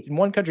state, in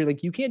one country.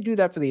 Like, you can't do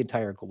that for the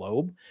entire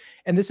globe.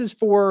 And this is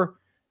for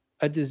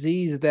a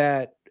disease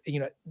that,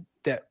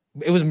 that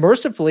it was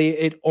mercifully,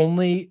 it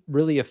only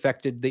really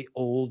affected the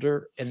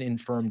older and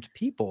infirmed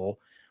people.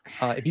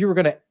 If you were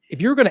going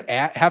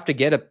to have to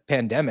get a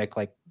pandemic,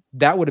 like,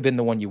 that would have been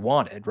the one you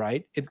wanted,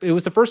 right? It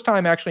was the first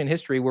time actually in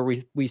history where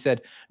we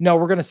said, no,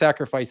 we're going to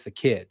sacrifice the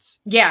kids.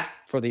 Yeah.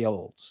 For the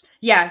olds.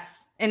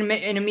 Yes. In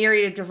a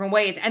myriad of different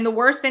ways. And the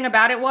worst thing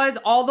about it was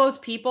all those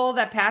people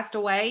that passed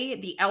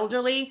away, the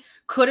elderly,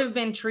 could have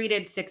been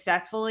treated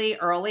successfully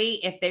early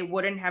if they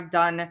wouldn't have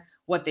done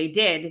what they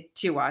did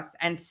to us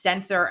and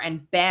censor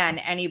and ban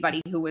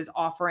anybody who was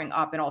offering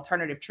up an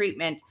alternative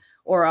treatment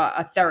or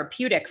a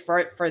therapeutic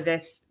for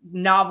this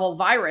novel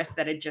virus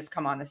that had just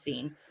come on the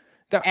scene.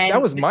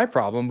 That was my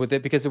problem with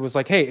it, because it was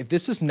like, hey, if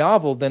this is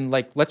novel, then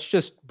like, let's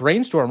just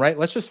brainstorm, right?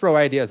 Let's just throw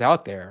ideas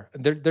out there.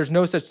 There's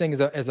no such thing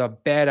as a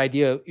bad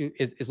idea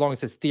as long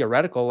as it's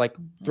theoretical. Like,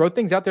 throw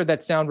things out there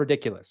that sound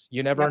ridiculous.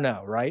 You never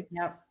know, right?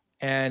 Yep.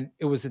 And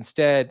it was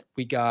instead,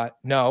 we got,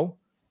 no,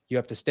 you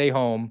have to stay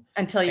home.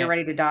 Until you're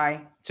ready to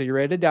die. So you're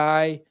ready to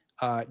die.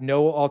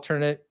 No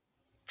alternate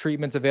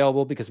treatments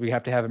available because we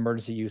have to have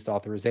emergency use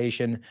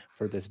authorization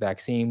for this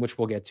vaccine, which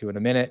we'll get to in a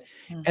minute.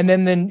 Mm-hmm. And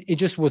then it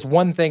just was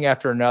one thing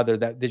after another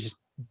that they just,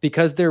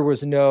 because there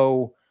was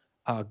no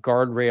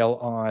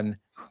guardrail on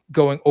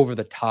going over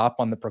the top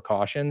on the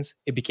precautions,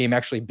 it became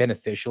actually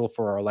beneficial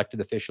for our elected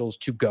officials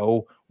to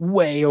go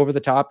way over the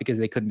top because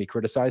they couldn't be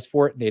criticized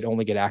for it. They'd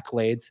only get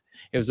accolades.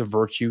 It was a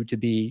virtue to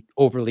be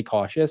overly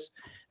cautious.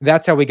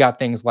 That's how we got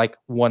things like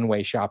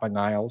one-way shopping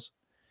aisles.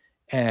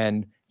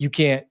 And you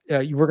can't,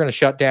 you were going to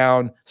shut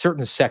down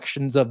certain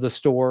sections of the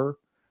store,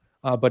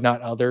 but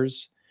not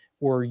others.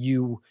 Or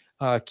you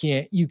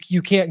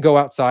you can't go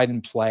outside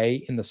and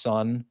play in the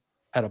sun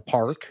at a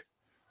park,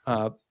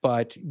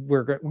 but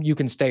you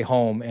can stay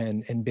home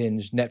and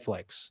binge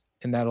Netflix,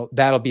 and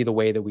that'll be the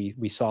way that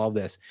we solve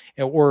this.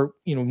 Or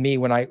me,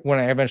 when I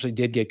eventually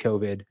did get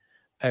COVID,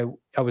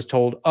 I was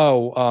told,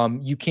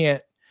 you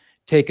can't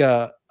take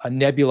a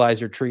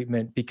nebulizer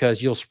treatment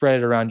because you'll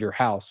spread it around your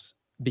house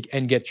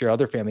and get your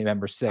other family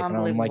members sick. And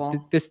I'm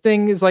like, this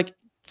thing is like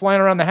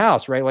flying around the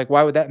house, right? Like,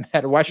 why would that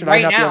matter? Why should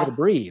I not be able to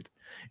breathe?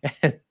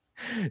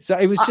 So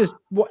it was just,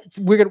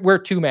 we're going to wear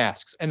 2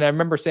 masks. And I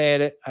remember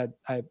saying it,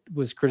 I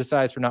was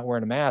criticized for not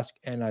wearing a mask.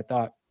 And I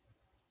thought,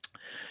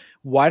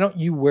 why don't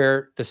you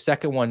wear the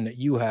second one that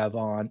you have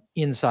on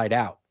inside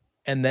out?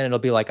 And then it'll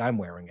be like I'm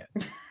wearing it.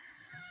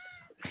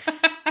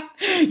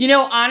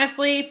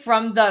 Honestly,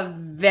 from the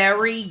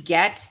very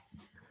get,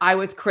 I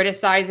was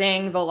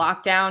criticizing the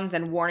lockdowns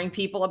and warning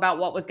people about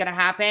what was going to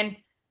happen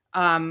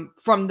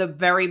from the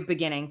very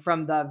beginning.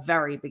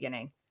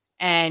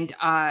 And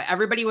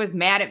everybody was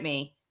mad at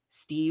me,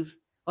 Steve.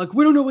 Like,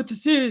 we don't know what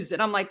this is.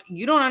 And I'm like,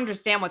 you don't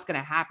understand what's going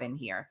to happen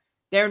here.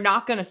 They're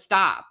not going to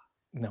stop.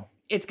 No.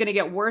 It's going to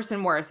get worse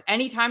and worse.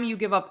 Anytime you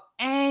give up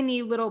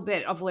any little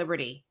bit of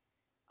liberty,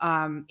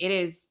 it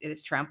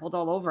is trampled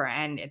all over,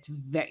 and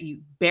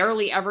you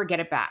barely ever get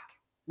it back,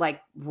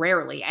 like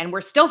rarely. And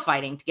we're still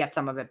fighting to get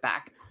some of it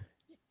back.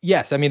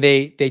 Yes. I mean,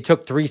 they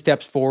took 3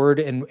 steps forward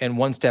and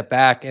 1 step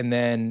back, and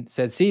then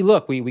said, see,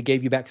 look, we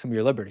gave you back some of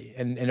your liberty.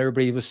 And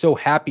everybody was so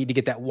happy to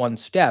get that 1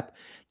 step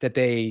that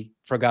they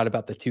forgot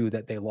about the 2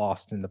 that they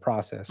lost in the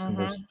process. And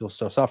they're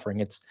still suffering.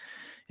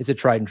 It's a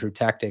tried and true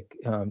tactic,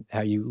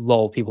 how you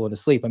lull people into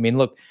sleep. I mean,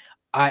 look,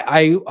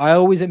 I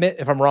always admit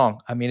if I'm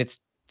wrong. I mean, it's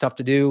tough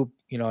to do.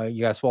 You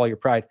got to swallow your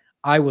pride.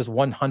 I was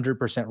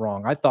 100%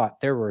 wrong. I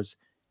thought there was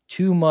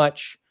too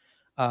much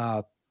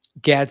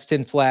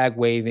Gadsden flag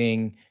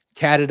waving,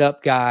 tatted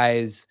up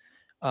guys.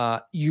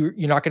 You're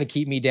not going to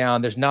keep me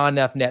down. There's not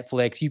enough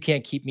Netflix. You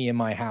can't keep me in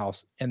my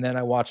house. And then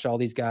I watched all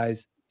these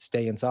guys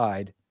stay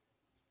inside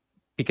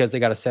because they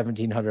got a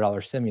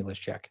 $1,700 stimulus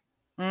check.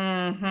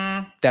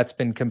 That's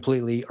been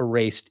completely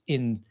erased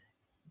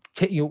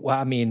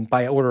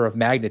by order of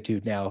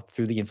magnitude now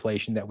through the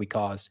inflation that we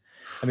caused.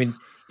 I mean,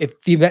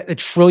 if the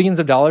trillions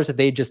of dollars that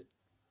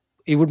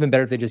it would have been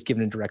better if they just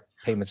given in direct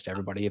payments to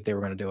everybody if they were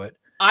going to do it.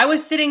 I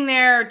was sitting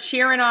there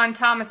cheering on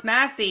Thomas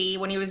Massey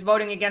when he was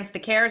voting against the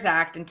CARES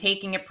Act and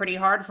taking it pretty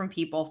hard from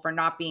people for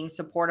not being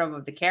supportive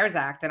of the CARES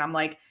Act. And I'm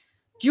like,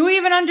 do you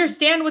even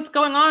understand what's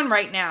going on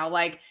right now?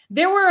 Like,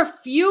 there were a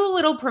few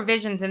little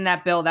provisions in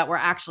that bill that were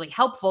actually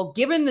helpful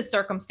given the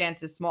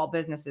circumstances small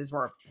businesses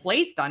were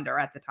placed under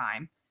at the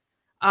time.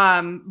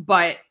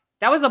 But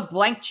that was a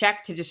blank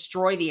check to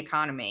destroy the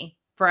economy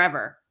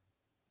forever.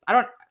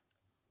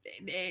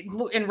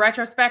 In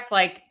retrospect,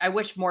 like, I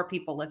wish more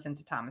people listened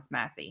to Thomas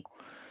Massey.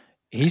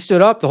 He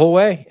stood up the whole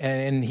way,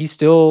 and he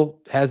still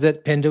has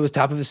it pinned to his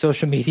top of his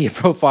social media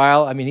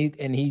profile. I mean,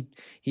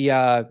 he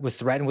was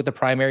threatened with the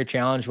primary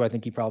challenge, who I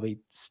think he probably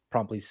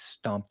promptly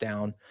stomped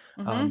down.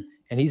 And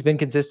he's been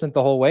consistent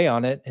the whole way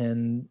on it.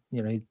 And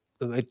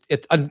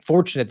it's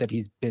unfortunate that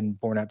he's been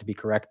borne out to be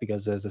correct,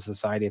 because as a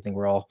society, I think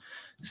we're all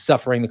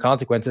suffering the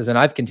consequences. And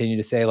I've continued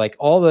to say, like,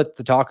 all the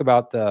talk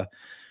about the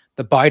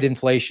Biden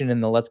inflation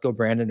and the let's go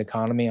Brandon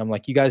economy, I'm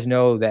like, you guys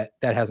know that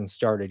hasn't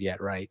started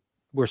yet, right?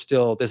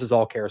 This is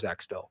all CARES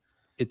Act still.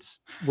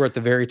 We're at the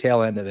very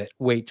tail end of it.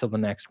 Wait till the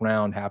next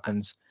round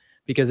happens,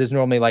 because there's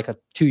normally like a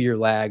 2-year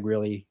lag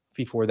really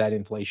before that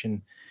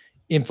inflation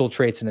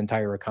infiltrates an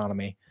entire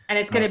economy. And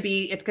it's going to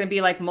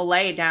be like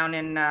Malay down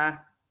in,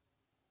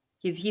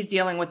 he's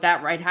dealing with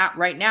that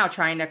right now,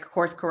 trying to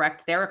course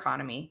correct their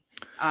economy.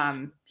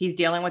 He's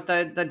dealing with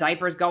the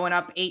diapers going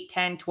up 8,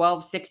 10,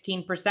 12,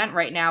 16%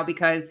 right now,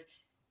 because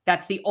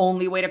that's the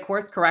only way to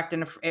course correct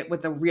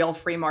with a real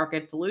free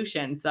market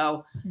solution.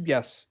 So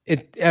yes,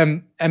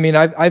 I mean,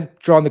 I've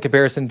drawn the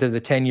comparison to the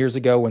 10 years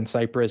ago when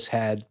Cyprus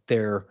had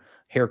their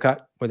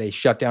haircut, where they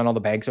shut down all the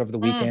banks over the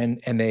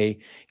weekend, and they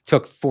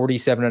took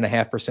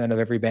 47.5% of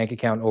every bank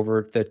account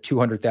over the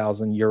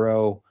 200,000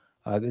 euro.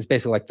 It's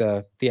basically like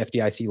the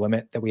FDIC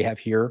limit that we have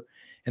here.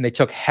 And they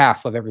took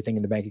half of everything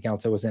in the bank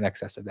account, so it was in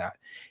excess of that.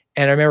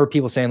 And I remember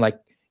people saying, like,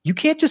 you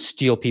can't just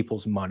steal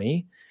people's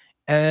money.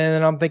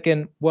 And I'm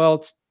thinking, well,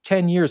 it's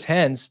 10 years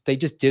hence. They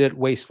just did it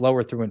way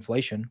slower through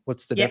inflation.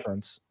 What's the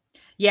difference?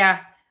 Yeah.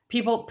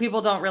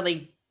 People don't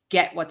really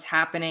get what's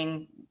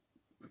happening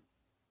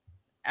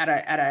at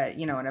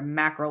a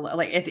macro,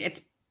 like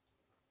it's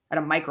at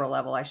a micro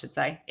level, I should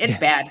say. It's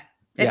bad.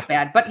 It's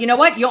bad. But you know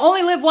what? You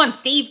only live once,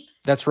 Steve.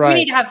 That's right.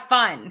 We need to have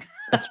fun.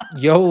 That's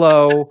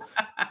YOLO.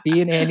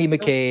 Be an Andy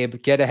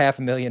McCabe. Get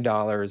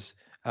 $500,000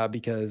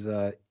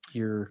 because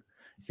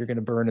you're going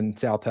to burn in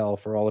South Hell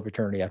for all of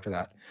eternity after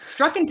that.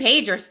 Strzok and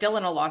Page are still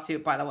in a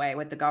lawsuit, by the way,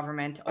 with the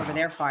government over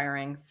their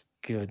firings.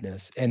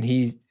 Goodness. And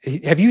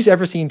have you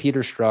ever seen Peter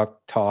Strzok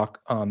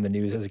talk on the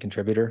news as a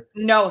contributor?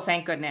 No,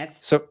 thank goodness.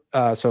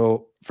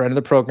 So friend of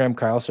the program,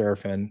 Kyle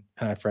Seraphin,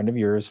 friend of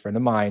yours, friend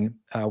of mine.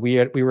 We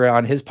were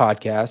on his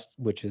podcast,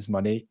 which is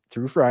Monday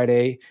through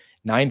Friday,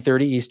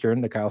 9:30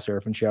 Eastern, the Kyle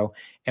Seraphin Show,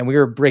 and we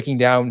were breaking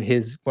down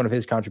one of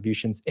his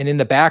contributions. And in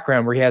the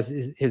background, where he has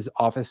his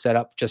office set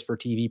up just for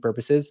TV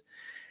purposes,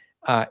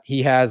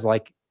 he has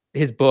like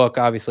his book,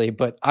 obviously.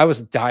 But I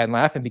was dying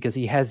laughing because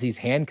he has these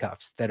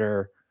handcuffs that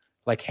are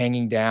like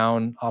hanging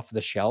down off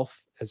the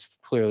shelf, as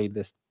clearly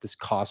this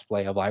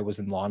cosplay of I was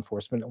in law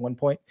enforcement at one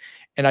point.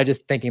 And I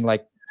just thinking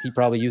like he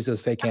probably used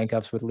those fake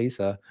handcuffs with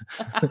Lisa.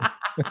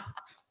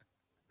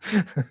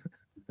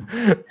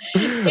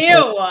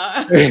 Ew.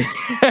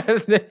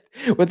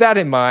 With that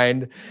in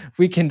mind,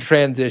 we can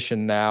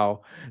transition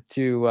now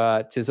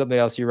to something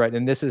else you write.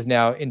 And this is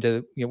now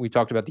into, we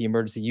talked about the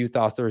emergency youth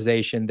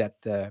authorization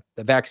that the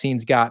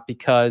vaccines got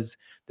because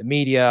the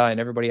media and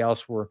everybody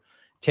else were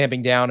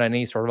tamping down on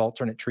any sort of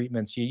alternate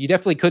treatments. You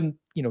definitely couldn't,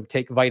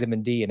 take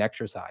vitamin D and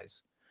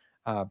exercise.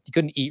 You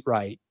couldn't eat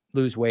right,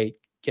 lose weight,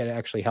 get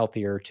actually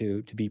healthier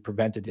to be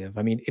preventative.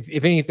 I mean,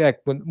 if any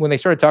fact, when they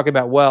started talking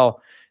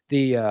about,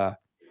 the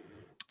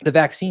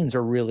vaccines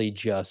are really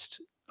just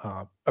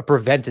a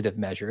preventative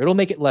measure. It'll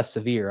make it less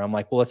severe. I'm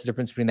like, well, what's the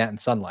difference between that and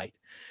sunlight?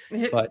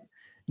 But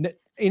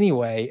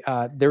anyway,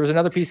 there was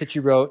another piece that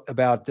you wrote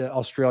about the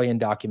Australian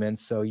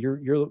documents. So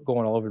you're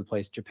going all over the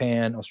place.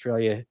 Japan,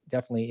 Australia,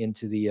 definitely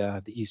into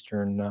the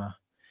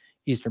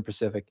Eastern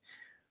Pacific.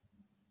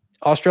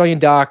 Australian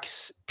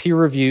docs,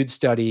 peer-reviewed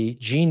study,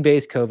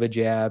 gene-based COVID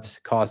jabs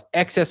cause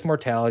excess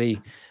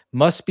mortality,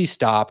 must be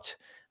stopped.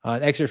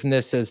 An excerpt from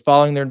this says,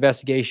 following their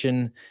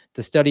investigation,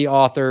 the study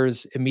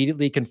authors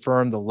immediately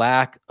confirmed the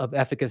lack of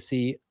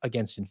efficacy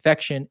against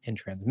infection and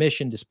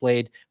transmission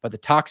displayed by the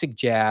toxic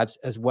jabs,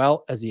 as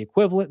well as the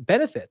equivalent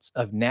benefits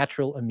of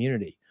natural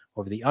immunity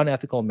over the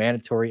unethical,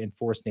 mandatory, and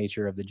forced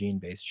nature of the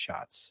gene-based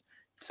shots.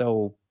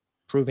 So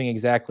proving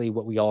exactly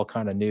what we all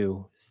kind of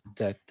knew,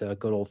 that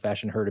good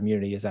old-fashioned herd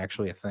immunity is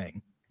actually a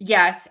thing.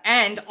 Yes,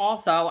 and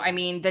also, I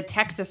mean, the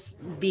Texas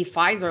v.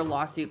 Pfizer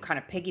lawsuit kind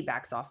of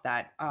piggybacks off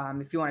that.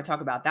 If you want to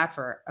talk about that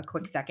for a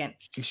quick second.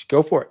 You should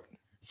go for it.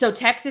 So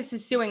Texas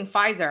is suing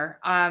Pfizer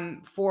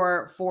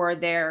for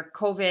their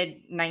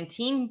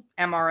COVID-19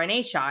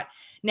 mRNA shot.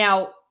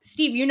 Now,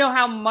 Steve, you know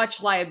how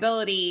much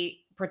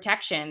liability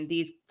protection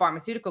these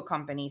pharmaceutical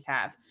companies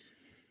have.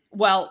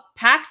 Well,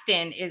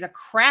 Paxton is a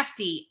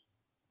crafty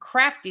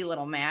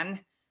little man.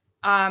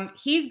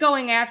 He's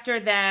going after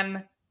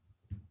them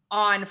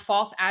on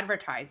false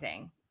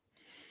advertising.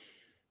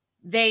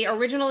 They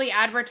originally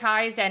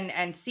advertised,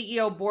 and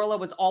CEO Borla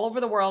was all over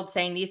the world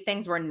saying these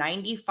things were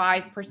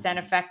 95%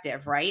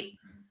 effective, right?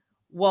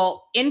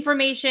 Well,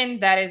 information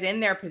that is in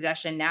their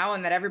possession now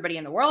and that everybody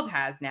in the world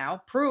has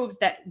now proves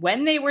that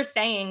when they were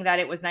saying that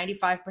it was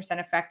 95%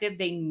 effective,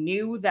 they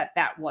knew that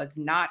that was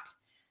not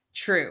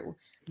true.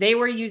 They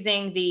were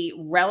using the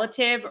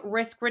relative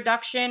risk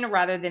reduction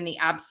rather than the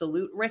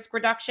absolute risk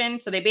reduction.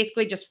 So they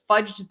basically just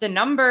fudged the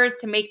numbers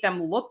to make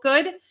them look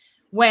good,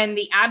 when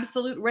the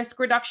absolute risk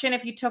reduction,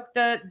 if you took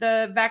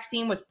the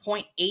vaccine, was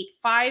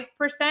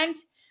 0.85%.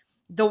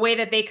 The way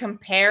that they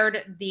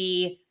compared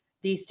the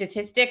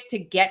statistics to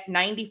get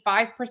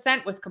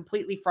 95% was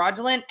completely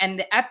fraudulent. And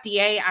the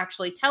FDA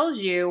actually tells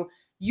you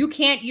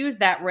can't use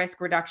that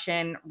risk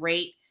reduction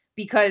rate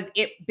because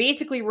it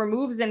basically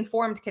removes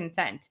informed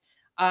consent.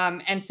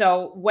 And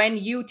so when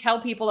you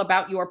tell people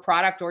about your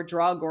product or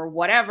drug or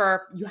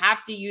whatever, you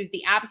have to use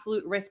the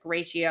absolute risk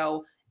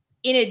ratio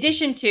in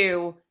addition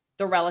to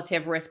the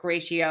relative risk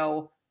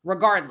ratio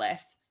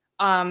regardless.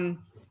 And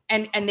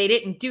they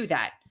didn't do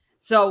that.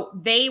 So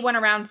they went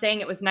around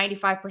saying it was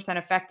 95%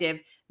 effective.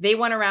 They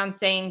went around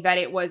saying that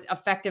it was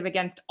effective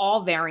against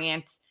all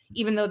variants,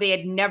 even though they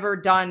had never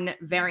done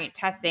variant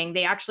testing.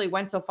 They actually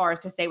went so far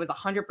as to say it was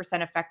 100%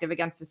 effective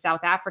against the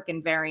South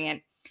African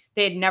variant.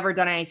 They had never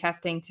done any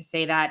testing to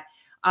say that.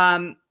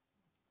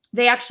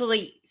 They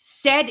actually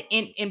said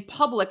in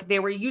public they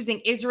were using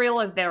Israel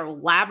as their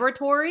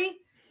laboratory.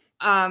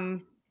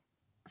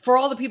 For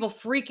all the people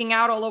freaking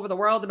out all over the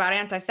world about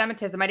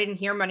anti-Semitism, I didn't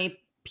hear many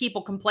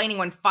people complaining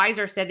when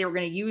Pfizer said they were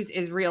going to use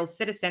Israel's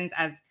citizens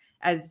as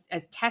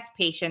test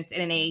patients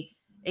in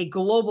a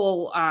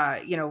global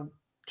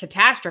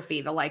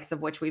catastrophe, the likes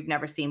of which we've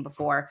never seen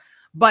before.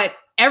 But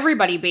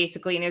everybody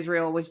basically in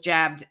Israel was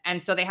jabbed.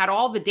 And so they had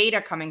all the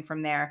data coming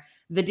from there.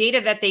 The data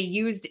that they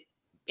used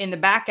in the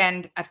back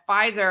end at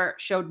Pfizer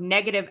showed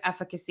negative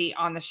efficacy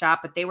on the shot,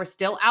 but they were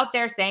still out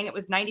there saying it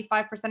was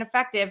 95%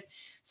 effective.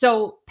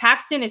 So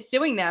Paxton is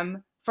suing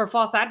them for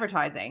false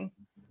advertising.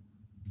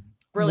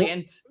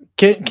 Brilliant.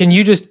 Can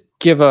you just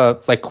give a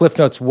Cliff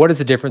Notes? What is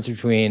the difference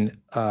between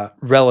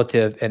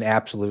relative and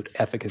absolute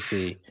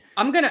efficacy?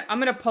 I'm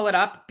gonna pull it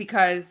up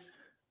because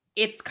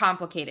it's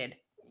complicated.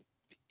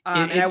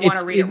 And I want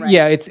to read it right.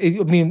 Yeah,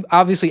 I mean,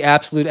 obviously,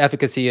 absolute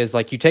efficacy is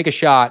like you take a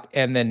shot,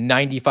 and then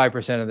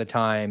 95% of the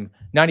time,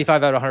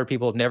 95 out of 100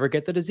 people never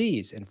get the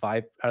disease, and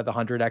 5 out of the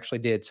 100 actually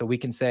did. So we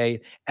can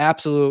say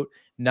absolute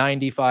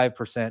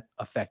 95%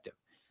 effective.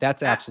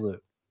 That's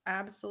absolute.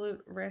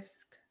 Absolute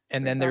risk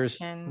And then there's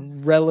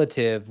reduction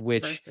relative,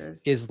 which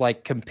versus is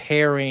like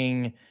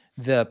comparing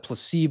the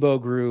placebo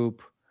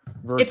group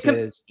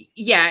versus.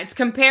 it's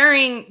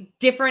comparing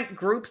different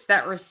groups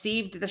that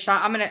received the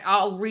shot.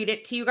 I'll read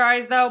it to you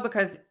guys though,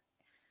 because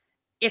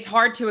it's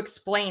hard to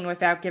explain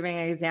without giving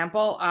an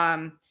example.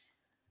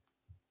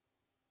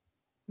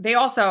 They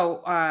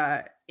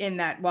also in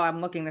that, while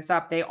I'm looking this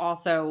up, they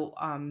also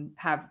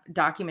have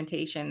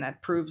documentation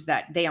that proves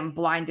that they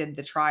unblinded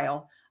the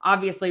trial.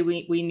 Obviously,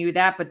 we knew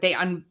that, but they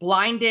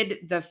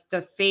unblinded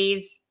the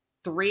phase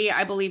 3,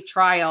 I believe,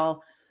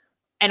 trial,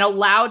 and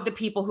allowed the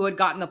people who had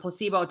gotten the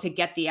placebo to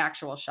get the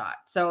actual shot.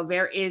 So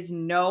there is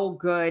no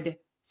good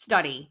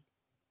study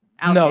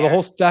out No,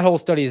 there. that whole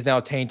study is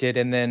now tainted.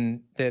 And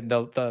then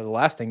the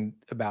last thing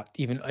about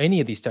even any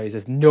of these studies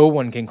is no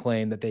one can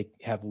claim that they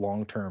have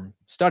long-term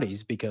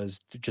studies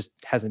because there just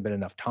hasn't been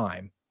enough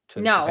time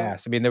to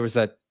pass. I mean, there was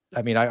that.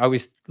 I mean, I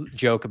always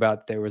joke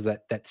about there was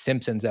that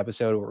Simpsons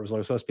episode where it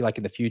was supposed to be like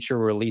in the future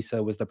where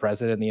Lisa was the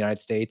president of the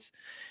United States,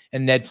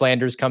 and Ned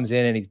Flanders comes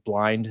in and he's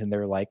blind, and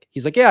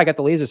he's like, yeah, I got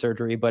the laser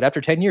surgery, but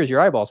after 10 years,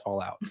 your eyeballs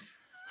fall out.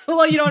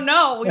 Well, you don't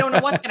know. We don't know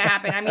what's going to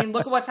happen. I mean,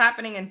 look at what's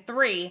happening in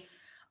 3.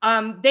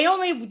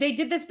 They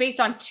did this based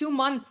on 2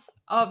 months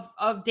of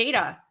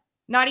data.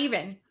 Not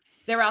even.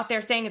 They're out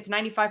there saying it's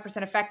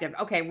 95% effective.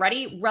 Okay,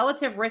 ready?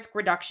 Relative risk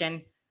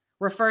reduction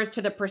refers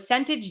to the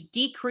percentage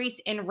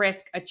decrease in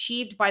risk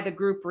achieved by the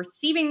group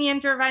receiving the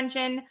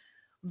intervention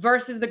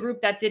versus the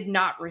group that did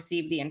not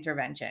receive the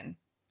intervention.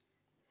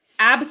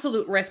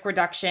 Absolute risk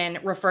reduction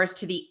refers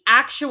to the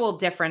actual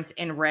difference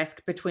in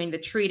risk between the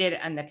treated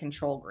and the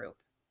control group.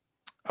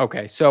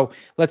 Okay, so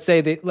let's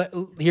say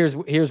here's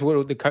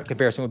what the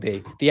comparison would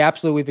be. The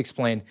absolute we've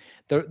explained.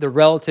 The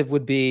relative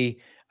would be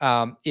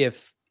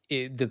if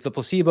the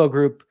placebo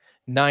group,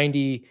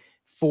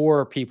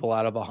 94 people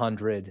out of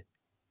 100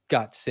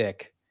 got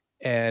sick,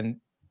 and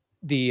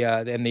the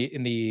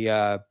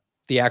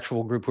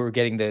actual group who were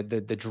getting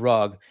the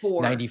drug,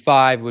 4.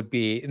 95 would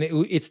be, and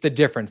it's the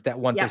difference, that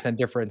 1%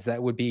 difference,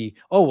 that would be,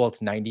 oh well, it's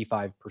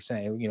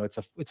 95%. You know, it's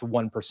a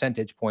 1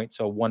 percentage point,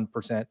 so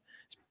 1%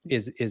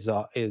 is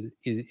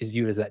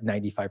viewed as that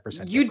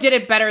 95%. You did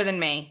it better than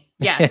me.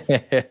 Yes.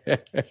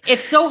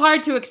 It's so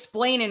hard to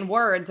explain in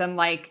words, and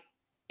like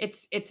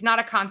it's not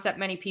a concept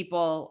many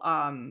people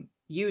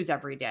use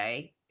every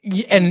day.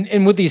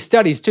 And with these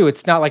studies too,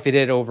 it's not like they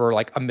did it over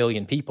like 1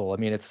 million people. I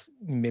mean, it's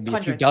maybe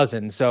a few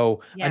dozen. So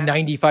a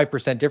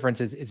 95%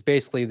 difference is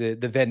basically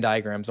the Venn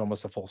diagram's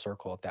almost a full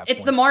circle at that point.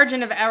 It's the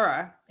margin of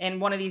error in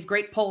one of these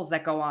great polls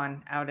that go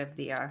on out of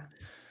the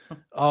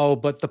Oh,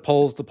 but the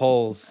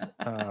polls.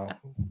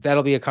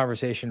 That'll be a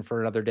conversation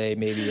for another day,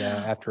 maybe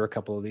after a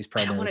couple of these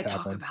primaries happen. I don't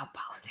want to talk about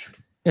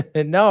politics.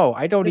 No,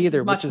 I don't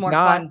either. Much more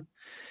not fun.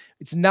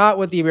 It's not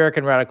what the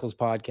American Radicals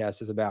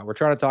podcast is about. We're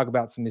trying to talk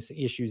about some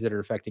issues that are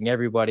affecting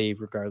everybody,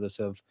 regardless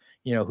of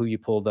who you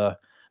pull the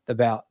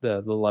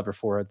lever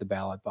for at the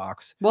ballot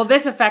box. Well,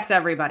 this affects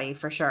everybody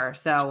for sure.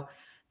 So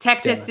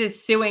Texas is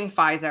suing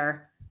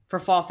Pfizer for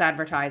false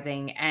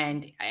advertising,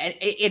 and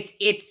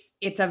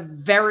it's a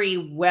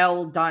very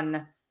well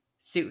done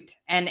suit,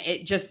 and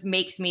it just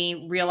makes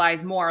me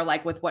realize more,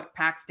 like with what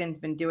Paxton's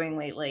been doing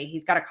lately.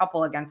 He's got a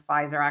couple against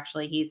Pfizer.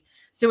 Actually, he's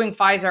suing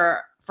Pfizer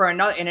for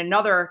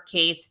another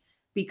case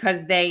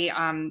because they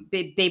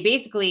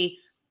basically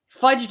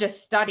fudged a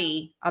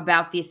study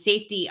about the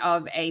safety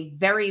of a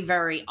very,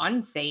 very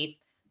unsafe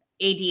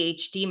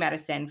ADHD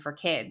medicine for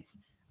kids.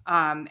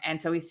 And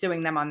so he's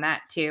suing them on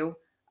that too.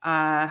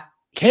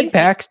 Ken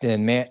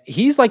Paxton, man,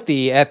 he's like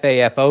the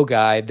FAFO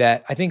guy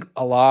that I think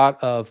a lot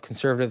of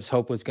conservatives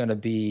hope was going to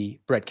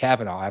be Brett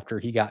Kavanaugh after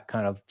he got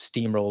kind of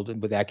steamrolled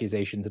with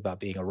accusations about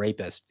being a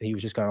rapist. He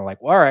was just kind of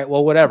like, well, all right,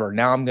 well, whatever.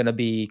 Now I'm going to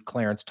be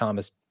Clarence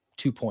Thomas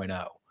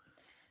 2.0.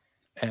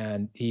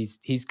 And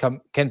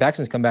Ken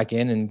Paxton's come back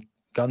in and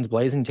guns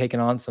blazing,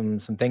 taking on some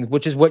things,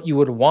 which is what you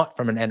would want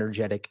from an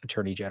energetic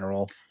attorney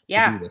general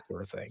to do this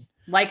sort of thing.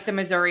 Like the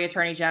Missouri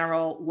attorney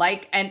general,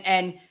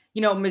 and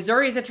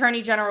Missouri's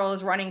attorney general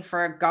is running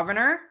for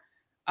governor.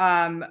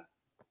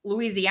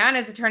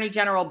 Louisiana's attorney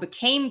general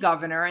became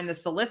governor, and the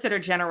solicitor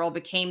general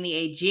became the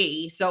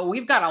AG. So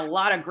we've got a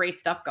lot of great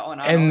stuff going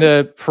on. And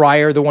the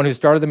one who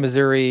started the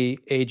Missouri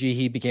AG,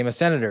 he became a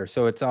senator.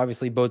 So it's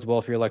obviously bodes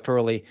well for you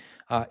electorally.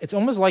 It's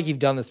almost like you've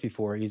done this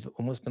before. You've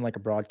almost been like a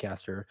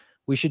broadcaster.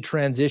 We should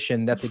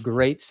transition. That's a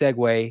great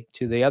segue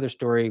to the other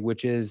story,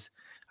 which is,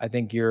 I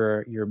think,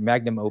 your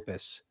magnum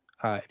opus,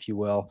 if you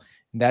will.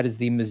 And that is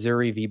the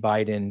Missouri v.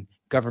 Biden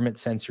government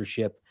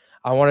censorship.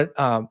 I want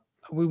to.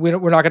 We're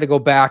not going to go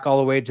back all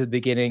the way to the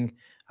beginning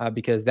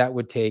because that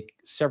would take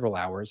several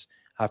hours.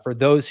 For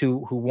those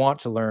who want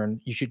to learn,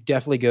 you should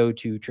definitely go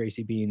to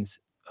Tracy Beanz'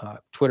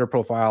 Twitter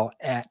profile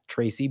at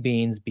Tracy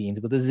Beanz,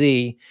 Beans with a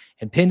Z,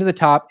 and pinned to the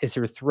top is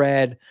her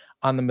thread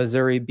on the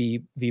Missouri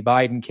v.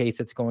 Biden case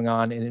that's going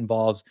on. It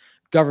involves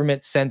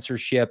government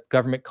censorship,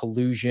 government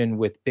collusion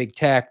with big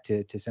tech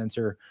to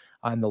censor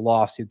on the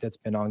lawsuit that's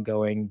been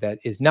ongoing. That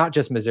is not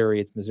just Missouri,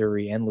 it's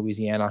Missouri and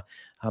Louisiana.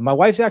 My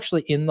wife's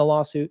actually in the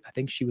lawsuit. I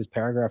think she was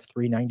paragraph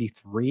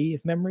 393,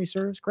 if memory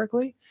serves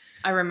correctly.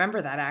 I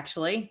remember that,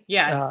 actually.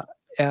 Yes.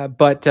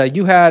 But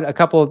you had a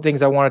couple of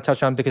things I want to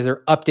touch on because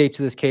they're updates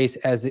to this case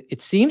as it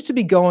seems to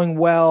be going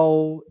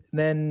well,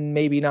 then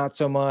maybe not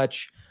so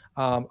much.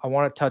 I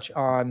want to touch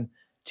on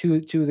two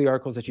of the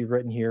articles that you've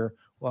written here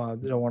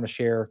that I want to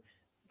share.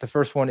 The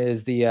first one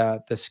is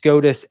the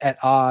SCOTUS at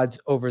odds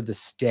over the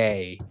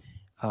stay.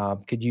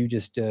 Could you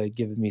just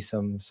give me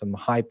some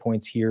high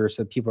points here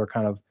so people are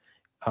kind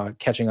of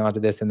catching on to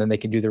this, and then they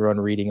can do their own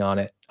reading on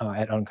it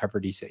at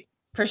Uncover DC?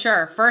 For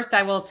sure. First,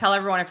 I will tell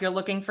everyone, if you're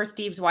looking for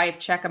Steve's wife,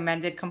 check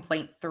amended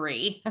complaint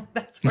 3.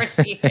 That's where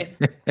she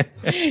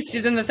is.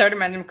 She's in the 3rd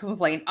amended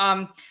complaint.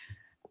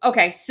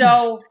 Okay,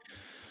 so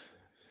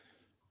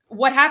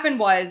what happened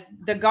was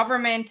the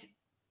government,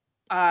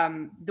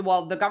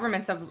 the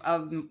governments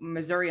of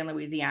Missouri and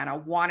Louisiana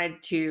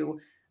wanted to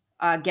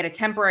get a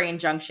temporary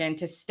injunction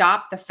to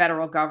stop the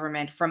federal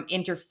government from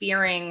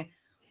interfering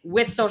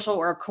with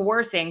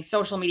coercing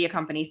social media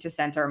companies to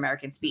censor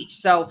American speech.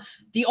 So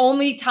the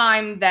only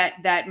time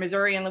that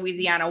Missouri and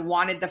Louisiana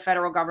wanted the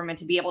federal government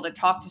to be able to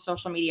talk to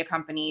social media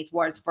companies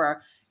was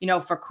for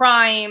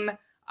crime,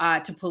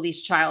 to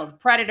police child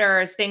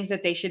predators, things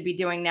that they should be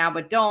doing now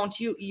but don't.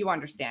 You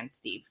understand,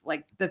 Steve,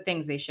 like the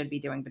things they should be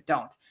doing but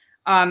don't.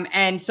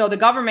 And so the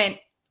government,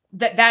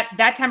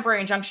 that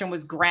temporary injunction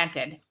was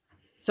granted.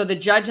 So the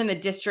judge in the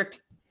district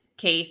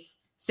case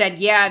said,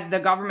 yeah, the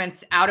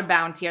government's out of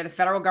bounds here. The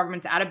federal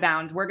government's out of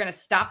bounds. We're going to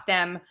stop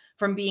them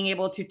from being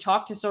able to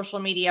talk to social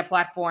media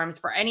platforms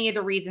for any of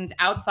the reasons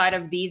outside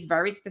of these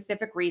very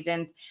specific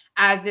reasons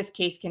as this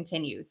case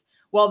continues.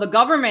 Well, the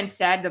government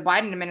said, the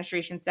Biden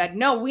administration said,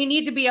 no, we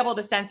need to be able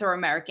to censor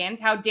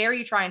Americans. How dare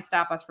you try and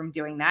stop us from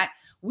doing that?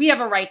 We have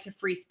a right to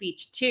free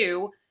speech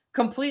too.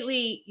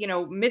 Completely,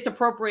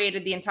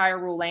 misappropriated the entire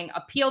ruling,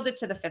 appealed it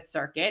to the Fifth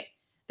Circuit.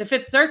 The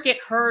Fifth Circuit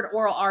heard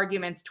oral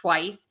arguments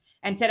twice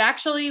and said,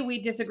 actually, we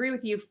disagree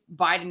with you,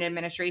 Biden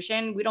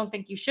administration. We don't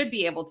think you should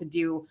be able to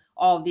do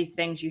all of these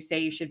things you say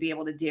you should be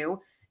able to do.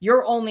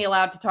 You're only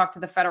allowed to talk to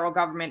the federal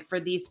government for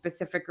these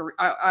specific,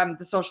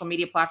 the social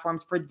media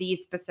platforms for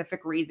these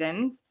specific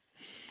reasons.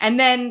 And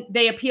then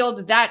they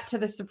appealed that to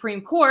the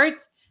Supreme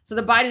Court. So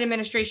the Biden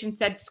administration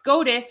said,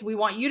 SCOTUS, we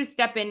want you to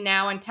step in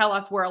now and tell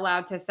us we're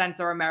allowed to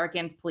censor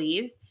Americans,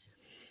 please.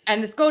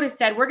 And the SCOTUS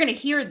said, we're going to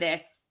hear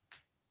this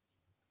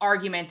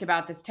argument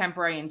about this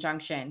temporary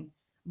injunction.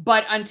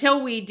 But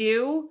until we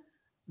do,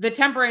 the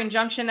temporary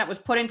injunction that was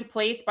put into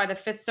place by the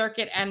Fifth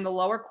Circuit and the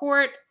lower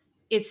court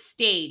is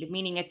stayed,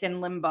 meaning it's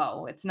in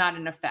limbo. It's not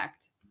in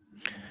effect.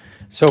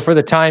 So for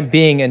the time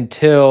being,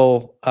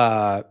 until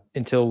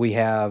we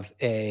have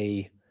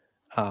a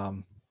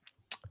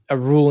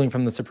ruling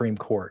from the Supreme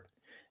Court,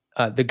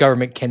 the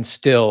government can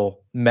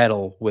still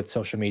meddle with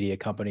social media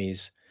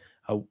companies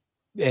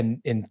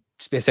and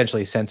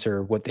essentially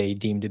censor what they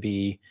deem to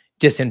be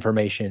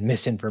disinformation,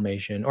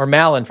 misinformation, or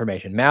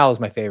malinformation. Mal is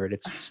my favorite.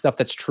 It's stuff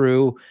that's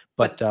true,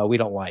 but we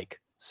don't like.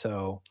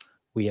 So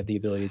we have the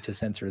ability to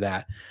censor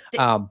that.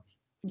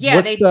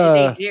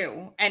 They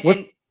do.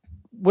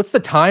 What's the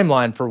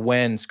timeline for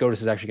when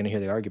SCOTUS is actually going to hear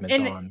the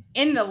arguments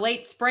in the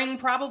late spring,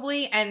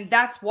 probably. And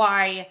that's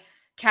why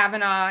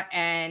Kavanaugh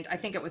and I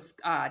think it was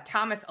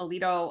Thomas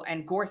Alito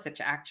and Gorsuch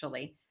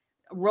actually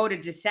wrote a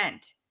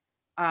dissent.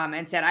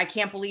 And said, I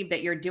can't believe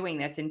that you're doing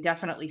this and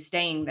definitely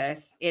staying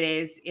this. It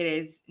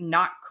is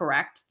not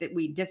correct that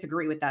we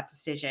disagree with that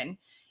decision.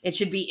 It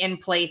should be in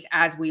place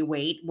as we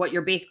wait. What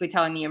you're basically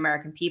telling the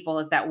American people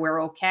is that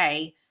we're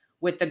okay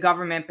with the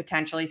government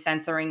potentially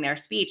censoring their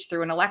speech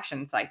through an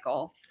election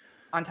cycle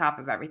on top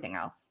of everything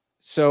else.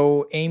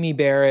 So Amy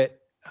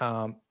Barrett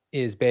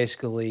is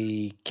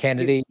basically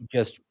candidate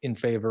just in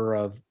favor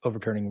of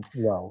overturning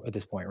Roe at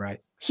this point, right?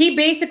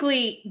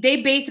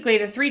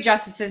 The 3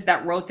 justices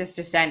that wrote this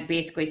dissent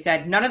basically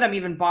said none of them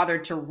even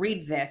bothered to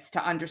read this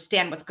to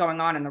understand what's going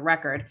on in the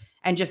record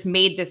and just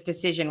made this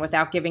decision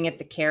without giving it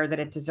the care that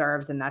it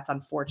deserves. And that's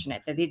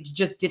unfortunate that they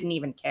just didn't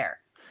even care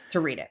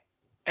to read it.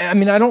 I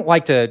mean, I don't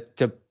like to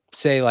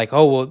say like,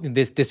 oh, well,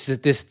 this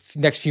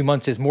next few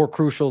months is more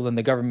crucial than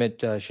the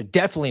government should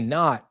definitely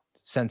not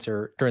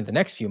censor during the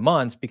next few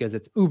months because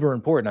it's uber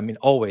important. I mean,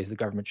 always the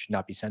government should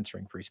not be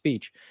censoring free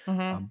speech.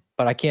 Mm-hmm.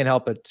 But I can't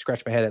help but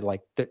scratch my head at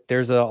like,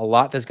 there's a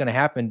lot that's going to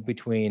happen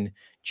between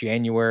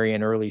January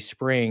and early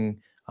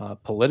spring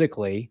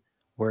politically,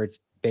 where it's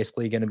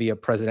basically going to be a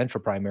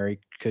presidential primary,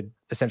 could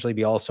essentially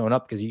be all sewn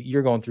up because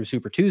you're going through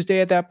Super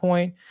Tuesday at that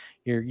point.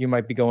 You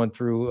might be going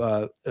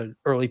through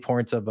early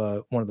points of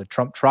one of the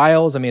Trump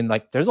trials. I mean,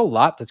 like there's a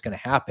lot that's going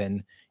to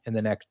happen in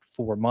the next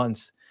 4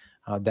 months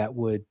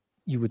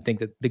you would think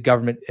that the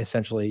government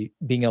essentially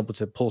being able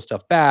to pull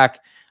stuff back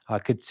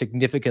could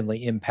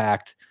significantly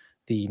impact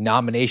the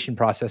nomination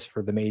process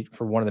for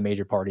one of the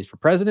major parties for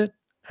president,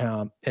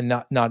 and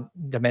not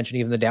to mention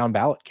even the down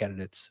ballot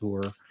candidates who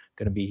are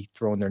going to be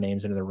throwing their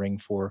names into the ring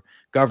for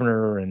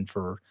governor and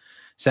for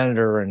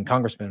senator and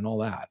congressman and all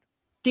that.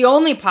 The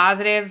only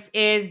positive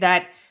is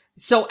that,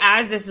 so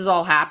as this is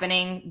all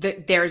happening,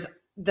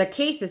 the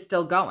case is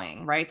still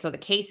going, right? So the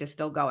case is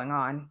still going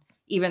on,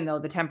 even though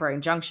the temporary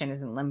injunction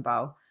is in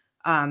limbo.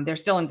 They're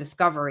still in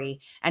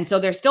discovery. And so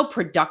there's still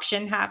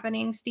production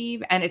happening,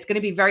 Steve. And it's going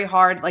to be very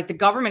hard. Like, the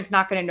government's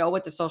not going to know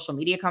what the social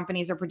media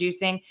companies are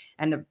producing.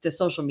 And the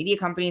social media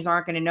companies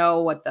aren't going to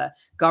know what the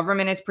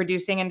government is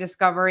producing in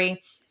discovery.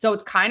 So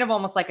it's kind of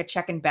almost like a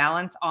check and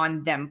balance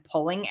on them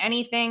pulling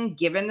anything,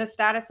 given the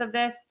status of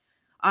this.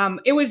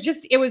 It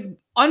was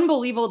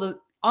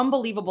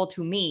unbelievable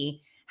to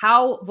me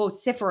how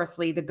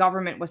vociferously the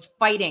government was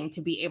fighting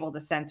to be able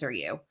to censor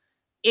you.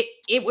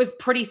 It was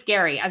pretty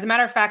scary. As a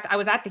matter of fact, I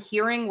was at the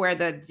hearing where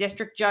the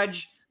district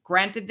judge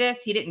granted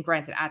this. He didn't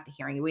grant it at the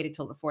hearing. He waited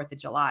till the 4th of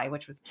July,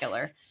 which was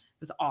killer. It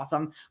was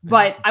awesome.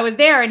 But I was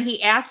there, and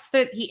he asked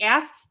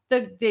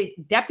the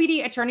Deputy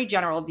Attorney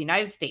General of the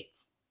United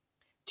States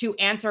to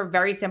answer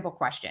very simple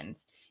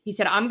questions. He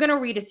said, I'm going to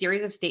read a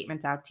series of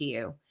statements out to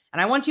you,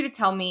 and I want you to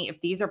tell me if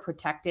these are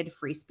protected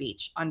free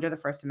speech under the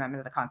First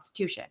Amendment of the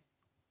Constitution.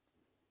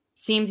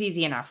 Seems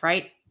easy enough,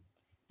 right?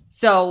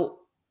 So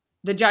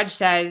the judge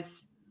says,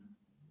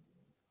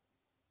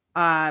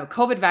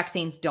 COVID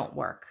vaccines don't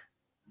work.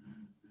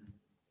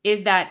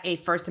 Is that a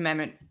First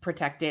Amendment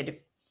protected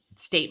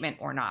statement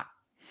or not?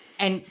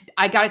 And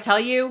I got to tell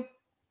you,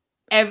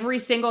 every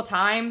single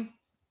time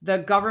the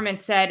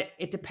government said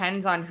it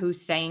depends on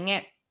who's saying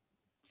it.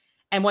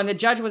 And when the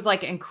judge was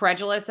like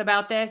incredulous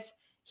about this,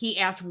 he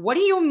asked, what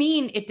do you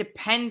mean it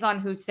depends on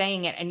who's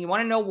saying it? And you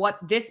want to know what?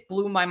 This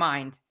blew my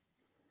mind.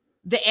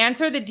 The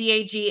answer the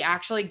DAG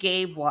actually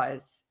gave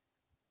was,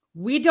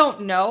 we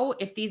don't know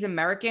if these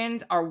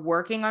Americans are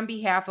working on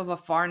behalf of a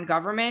foreign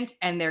government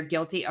and they're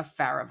guilty of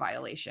FARA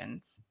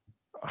violations.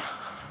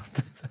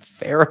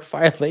 FARA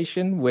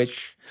violation,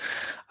 which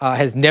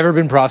has never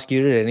been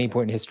prosecuted at any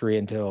point in history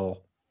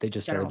until they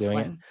just started doing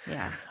it.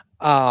 Yeah.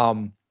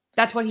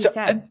 That's what he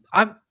said.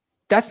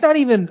 That's not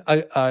even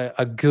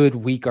a good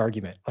weak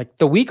argument. Like,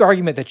 the weak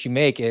argument that you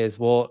make is,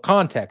 well,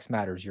 context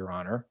matters, Your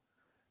Honor.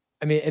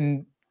 I mean,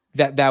 and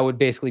that would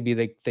basically be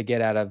the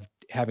get out of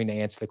having to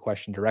answer the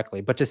question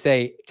directly. But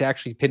to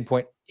actually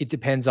pinpoint, it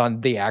depends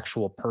on the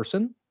actual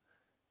person.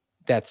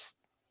 That's,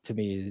 to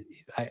me,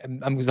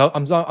 I'm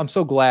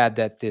so glad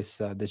that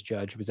this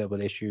judge was able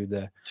to issue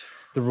the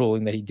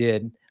ruling that he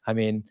did. I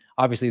mean,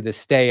 obviously the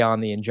stay on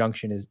the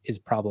injunction is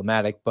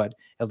problematic, but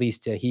at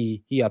least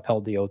he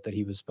upheld the oath that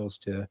he was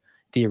supposed to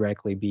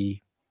theoretically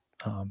be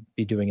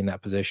doing in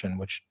that position,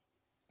 which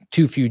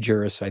too few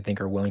jurists, I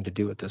think, are willing to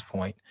do at this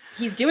point.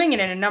 He's doing it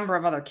in a number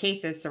of other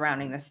cases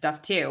surrounding this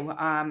stuff too.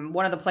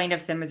 One of the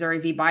plaintiffs in Missouri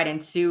v.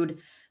 Biden sued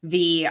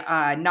the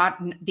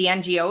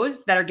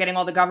NGOs that are getting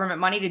all the government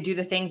money to do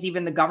the things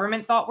even the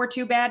government thought were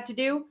too bad to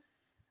do.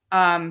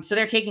 So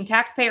they're taking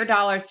taxpayer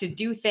dollars to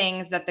do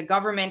things that the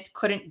government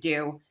couldn't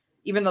do,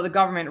 even though the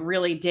government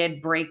really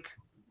did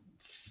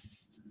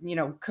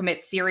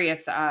commit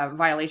serious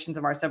violations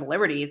of our civil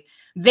liberties.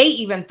 They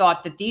even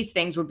thought that these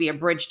things would be a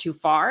bridge too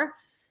far.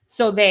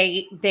 So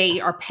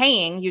they are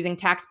paying, using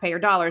taxpayer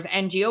dollars,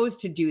 NGOs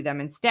to do them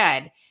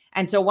instead.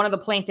 And so one of the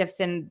plaintiffs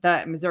in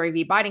the Missouri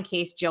v. Biden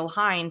case, Jill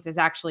Hines, is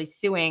actually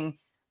suing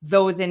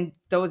those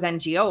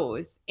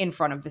NGOs in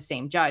front of the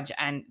same judge.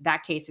 And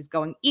that case is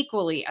going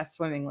equally as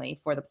swimmingly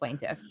for the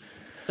plaintiffs.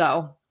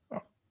 So.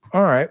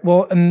 All right.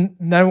 Well, and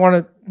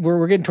I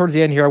we're getting towards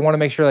the end here. I want to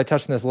make sure that I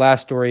touch on this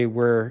last story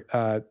where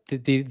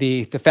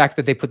the fact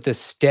that they put this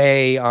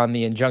stay on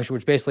the injunction,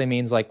 which basically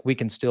means like we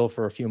can still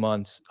for a few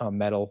months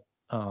meddle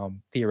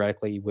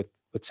theoretically with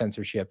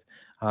censorship,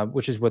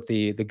 which is what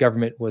the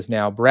government was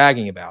now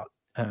bragging about.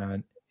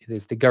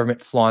 The government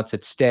flaunts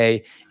its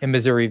stay in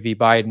Missouri v.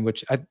 Biden,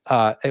 which I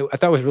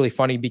thought was really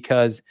funny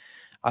because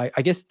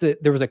I guess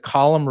there was a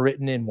column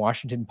written in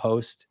Washington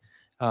Post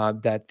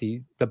that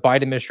the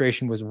Biden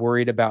administration was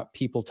worried about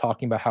people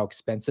talking about how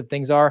expensive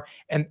things are.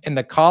 And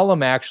the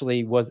column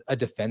actually was a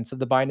defense of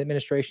the Biden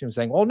administration. It was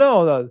saying, well,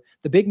 no,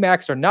 the Big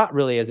Macs are not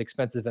really as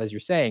expensive as you're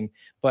saying.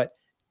 But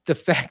the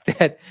fact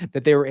that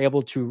they were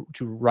able to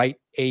write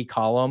a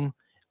column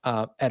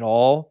at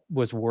all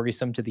was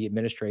worrisome to the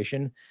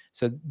administration.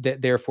 So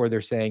therefore,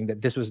 they're saying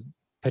that this was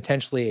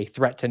potentially a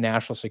threat to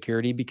national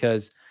security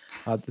because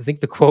I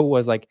think the quote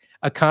was like,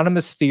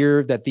 economists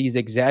fear that these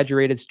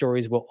exaggerated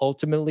stories will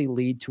ultimately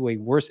lead to a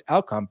worse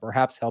outcome,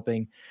 perhaps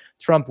helping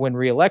Trump win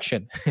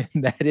re-election.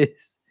 And it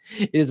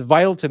is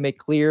vital to make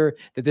clear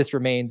that this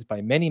remains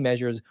by many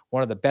measures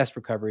one of the best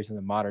recoveries in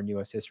the modern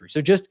U.S. history.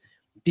 So just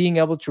being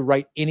able to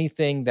write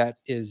anything that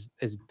is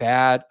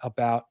bad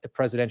about a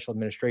presidential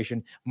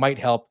administration might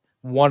help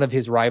one of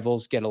his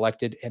rivals get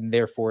elected and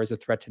therefore is a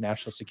threat to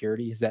national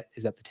security. Is that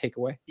the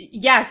takeaway?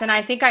 Yes. And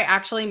I think I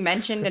actually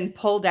mentioned and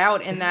pulled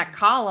out in that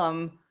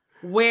column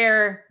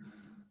where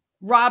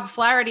Rob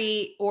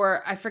Flaherty,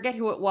 or I forget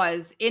who it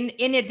was, in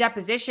a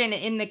deposition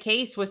in the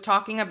case was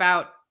talking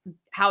about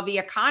how the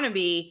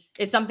economy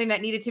is something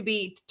that needed to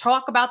be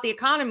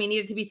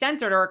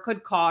censored, or it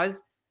could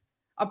cause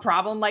a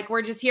problem. Like,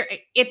 we're just here.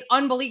 It's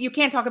unbelievable. You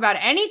can't talk about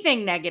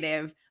anything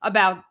negative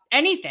about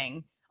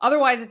anything.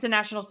 Otherwise, it's a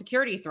national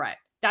security threat.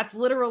 That's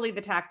literally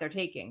the tack they're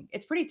taking.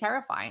 It's pretty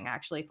terrifying,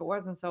 actually, if it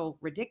wasn't so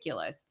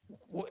ridiculous.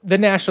 The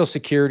national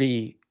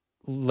security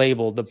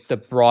label, the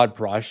broad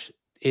brush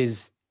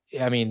is,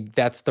 I mean,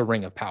 that's the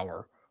ring of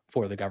power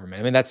for the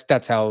government. I mean,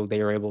 that's how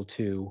they are able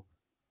to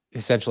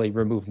essentially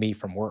remove me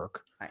from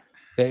work. Right.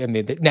 I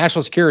mean, the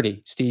national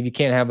security, Steve, you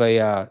can't have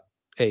a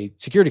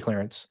security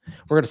clearance.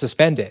 We're going to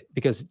suspend it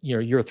because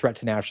you're a threat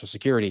to national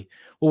security.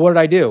 Well, what did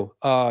I do?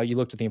 You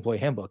looked at the employee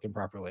handbook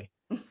improperly.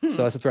 So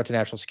that's a threat to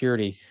national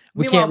security.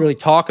 We can't really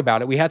talk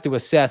about it. We have to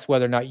assess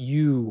whether or not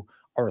you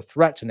are a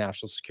threat to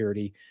national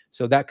security.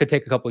 So that could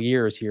take a couple of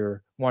years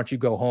here. Why don't you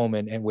go home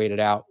and wait it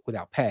out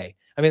without pay?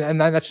 I mean, and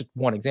that's just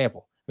one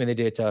example. I mean, they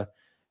did it to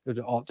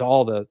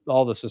all the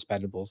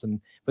suspendables,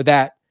 but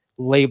that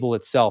label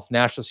itself,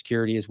 national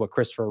security, is what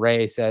Christopher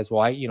Wray says.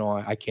 Well,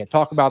 I can't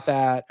talk about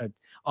that. An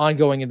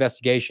ongoing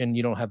investigation,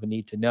 you don't have a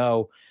need to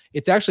know.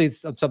 It's actually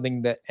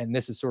something that, and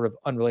this is sort of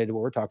unrelated to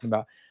what we're talking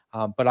about.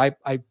 But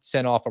I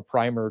sent off a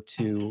primer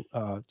to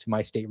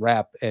my state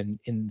rep and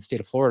in the state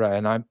of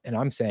Florida, and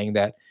I'm saying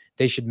that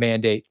they should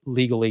mandate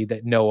legally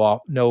that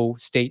no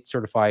state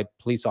certified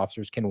police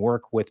officers can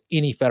work with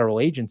any federal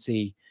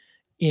agency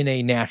in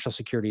a national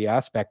security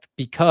aspect,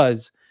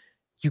 because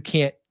you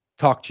can't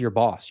talk to your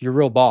boss, your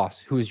real boss,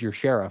 who is your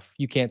sheriff.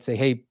 You can't say,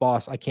 "Hey,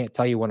 boss, I can't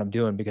tell you what I'm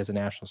doing because of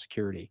national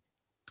security."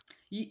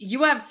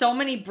 You have so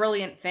many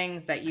brilliant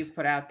things that you've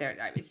put out there.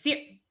 I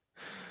mean,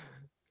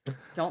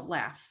 don't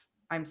laugh.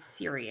 I'm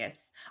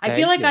serious. I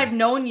feel like I've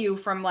known you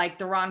from like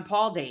the Ron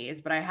Paul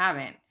days, but I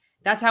haven't.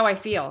 That's how I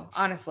feel,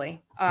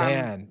 honestly.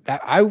 Man,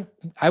 that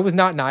I was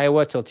not in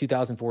Iowa till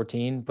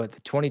 2014, but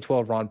the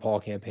 2012 Ron Paul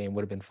campaign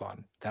would have been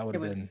fun. That would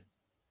have been.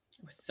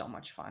 It was so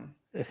much fun.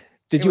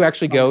 Did you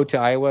actually go to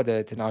Iowa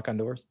to knock on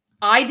doors?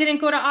 I didn't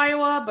go to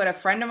Iowa, but a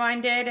friend of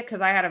mine did, because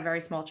I had a very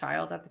small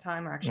child at the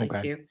time, or actually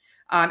two,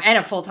 and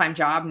a full-time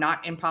job,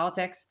 not in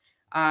politics.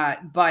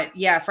 But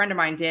yeah, a friend of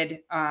mine did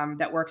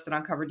that works at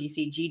Uncover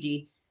DC,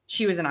 Gigi.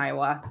 She was in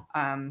Iowa.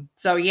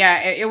 So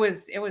yeah,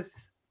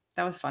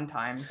 that was fun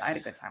times. I had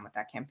a good time with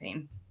that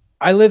campaign.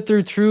 I lived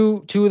through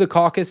two of the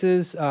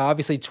caucuses.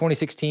 Obviously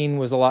 2016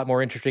 was a lot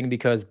more interesting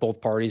because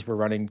both parties were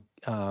running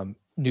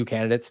new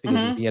candidates,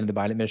 because it was the end of the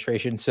Biden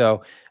administration.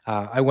 So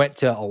I went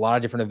to a lot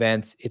of different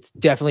events. It's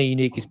definitely a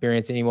unique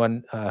experience.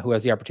 Anyone who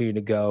has the opportunity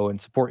to go and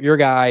support your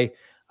guy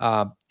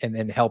and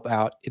then help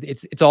out.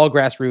 It's all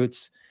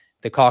grassroots.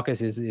 The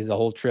caucus is a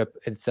whole trip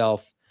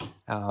itself.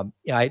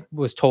 I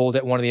was told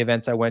at one of the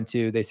events I went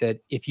to, they said,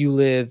 if you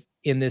live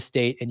in this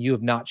state and you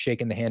have not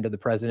shaken the hand of the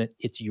president,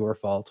 it's your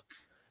fault.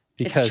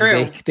 Because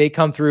they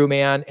come through,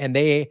 man. And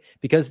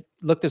because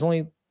look, there's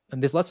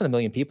less than 1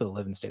 million people that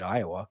live in the state of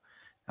Iowa.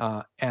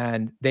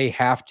 And they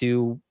have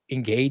to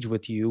engage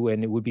with you,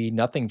 and it would be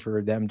nothing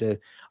for them to,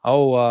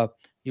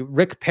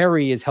 Rick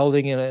Perry is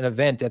holding an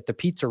event at the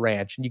Pizza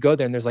Ranch, and you go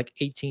there and there's like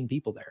 18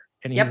 people there,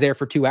 and he's there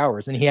for 2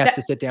 hours, and he has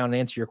to sit down and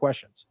answer your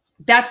questions.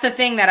 That's the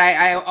thing that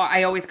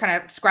I always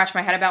kind of scratch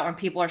my head about when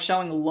people are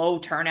showing low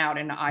turnout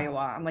in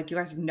Iowa. I'm like, you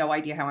guys have no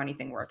idea how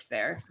anything works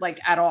there, like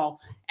at all.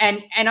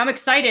 And I'm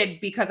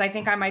excited because I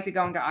think I might be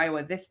going to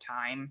Iowa this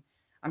time.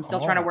 I'm still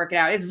trying to work it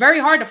out. It's very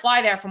hard to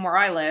fly there from where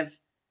I live.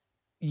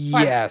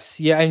 Yes.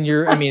 Yeah. And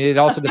it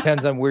also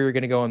depends on where you're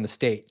going to go in the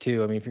state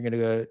too. I mean, if you're going to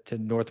go to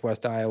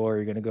Northwest Iowa, or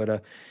you're going to go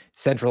to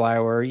Central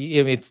Iowa,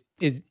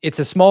 it's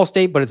a small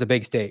state, but it's a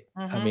big state.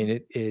 I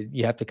mean,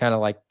 you have to kind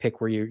of like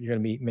pick where you're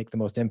going to make the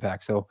most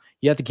impact. So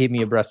you have to keep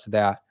me abreast of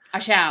that. I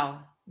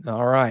shall.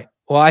 All right.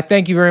 Well, I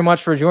thank you very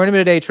much for joining me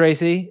today,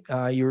 Tracy.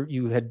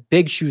 You had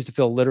big shoes to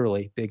fill,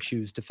 literally big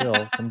shoes to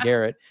fill from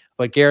Garrett,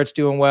 but Garrett's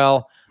doing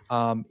well.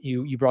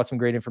 You brought some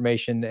great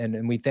information,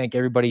 and we thank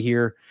everybody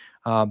here.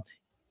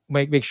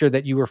 Make sure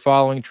that you are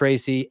following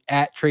Tracy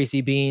at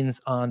Tracy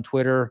Beanz on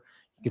Twitter.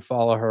 You can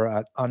follow her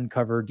at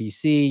Uncover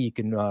DC. You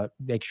can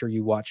make sure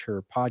you watch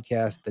her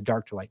podcast, the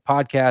Dark to Light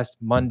podcast,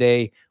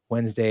 Monday,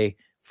 Wednesday,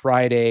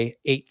 Friday,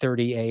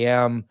 8:30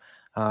 a.m.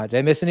 Did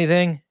I miss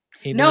anything?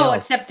 No,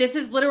 except this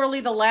is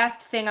literally the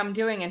last thing I'm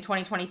doing in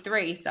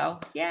 2023. So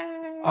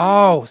yay.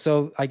 Oh,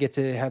 so I get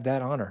to have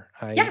that honor.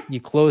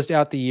 You closed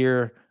out the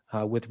year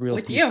with Real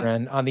Steve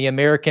Friend on the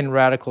American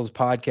Radicals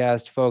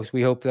podcast. Folks,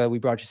 we hope that we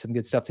brought you some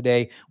good stuff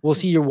today. We'll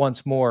see you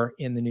once more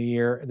in the new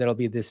year. That'll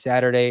be this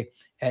Saturday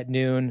at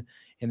noon.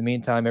 In the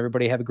meantime,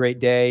 everybody have a great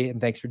day,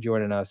 and thanks for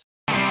joining us.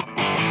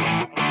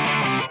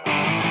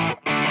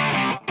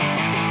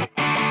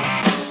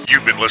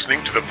 You've been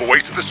listening to the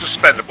voice of the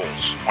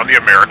Suspendables on the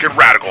American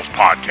Radicals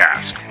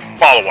podcast.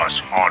 Follow us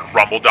on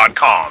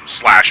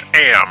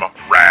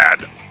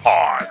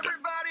rumble.com/amradpod.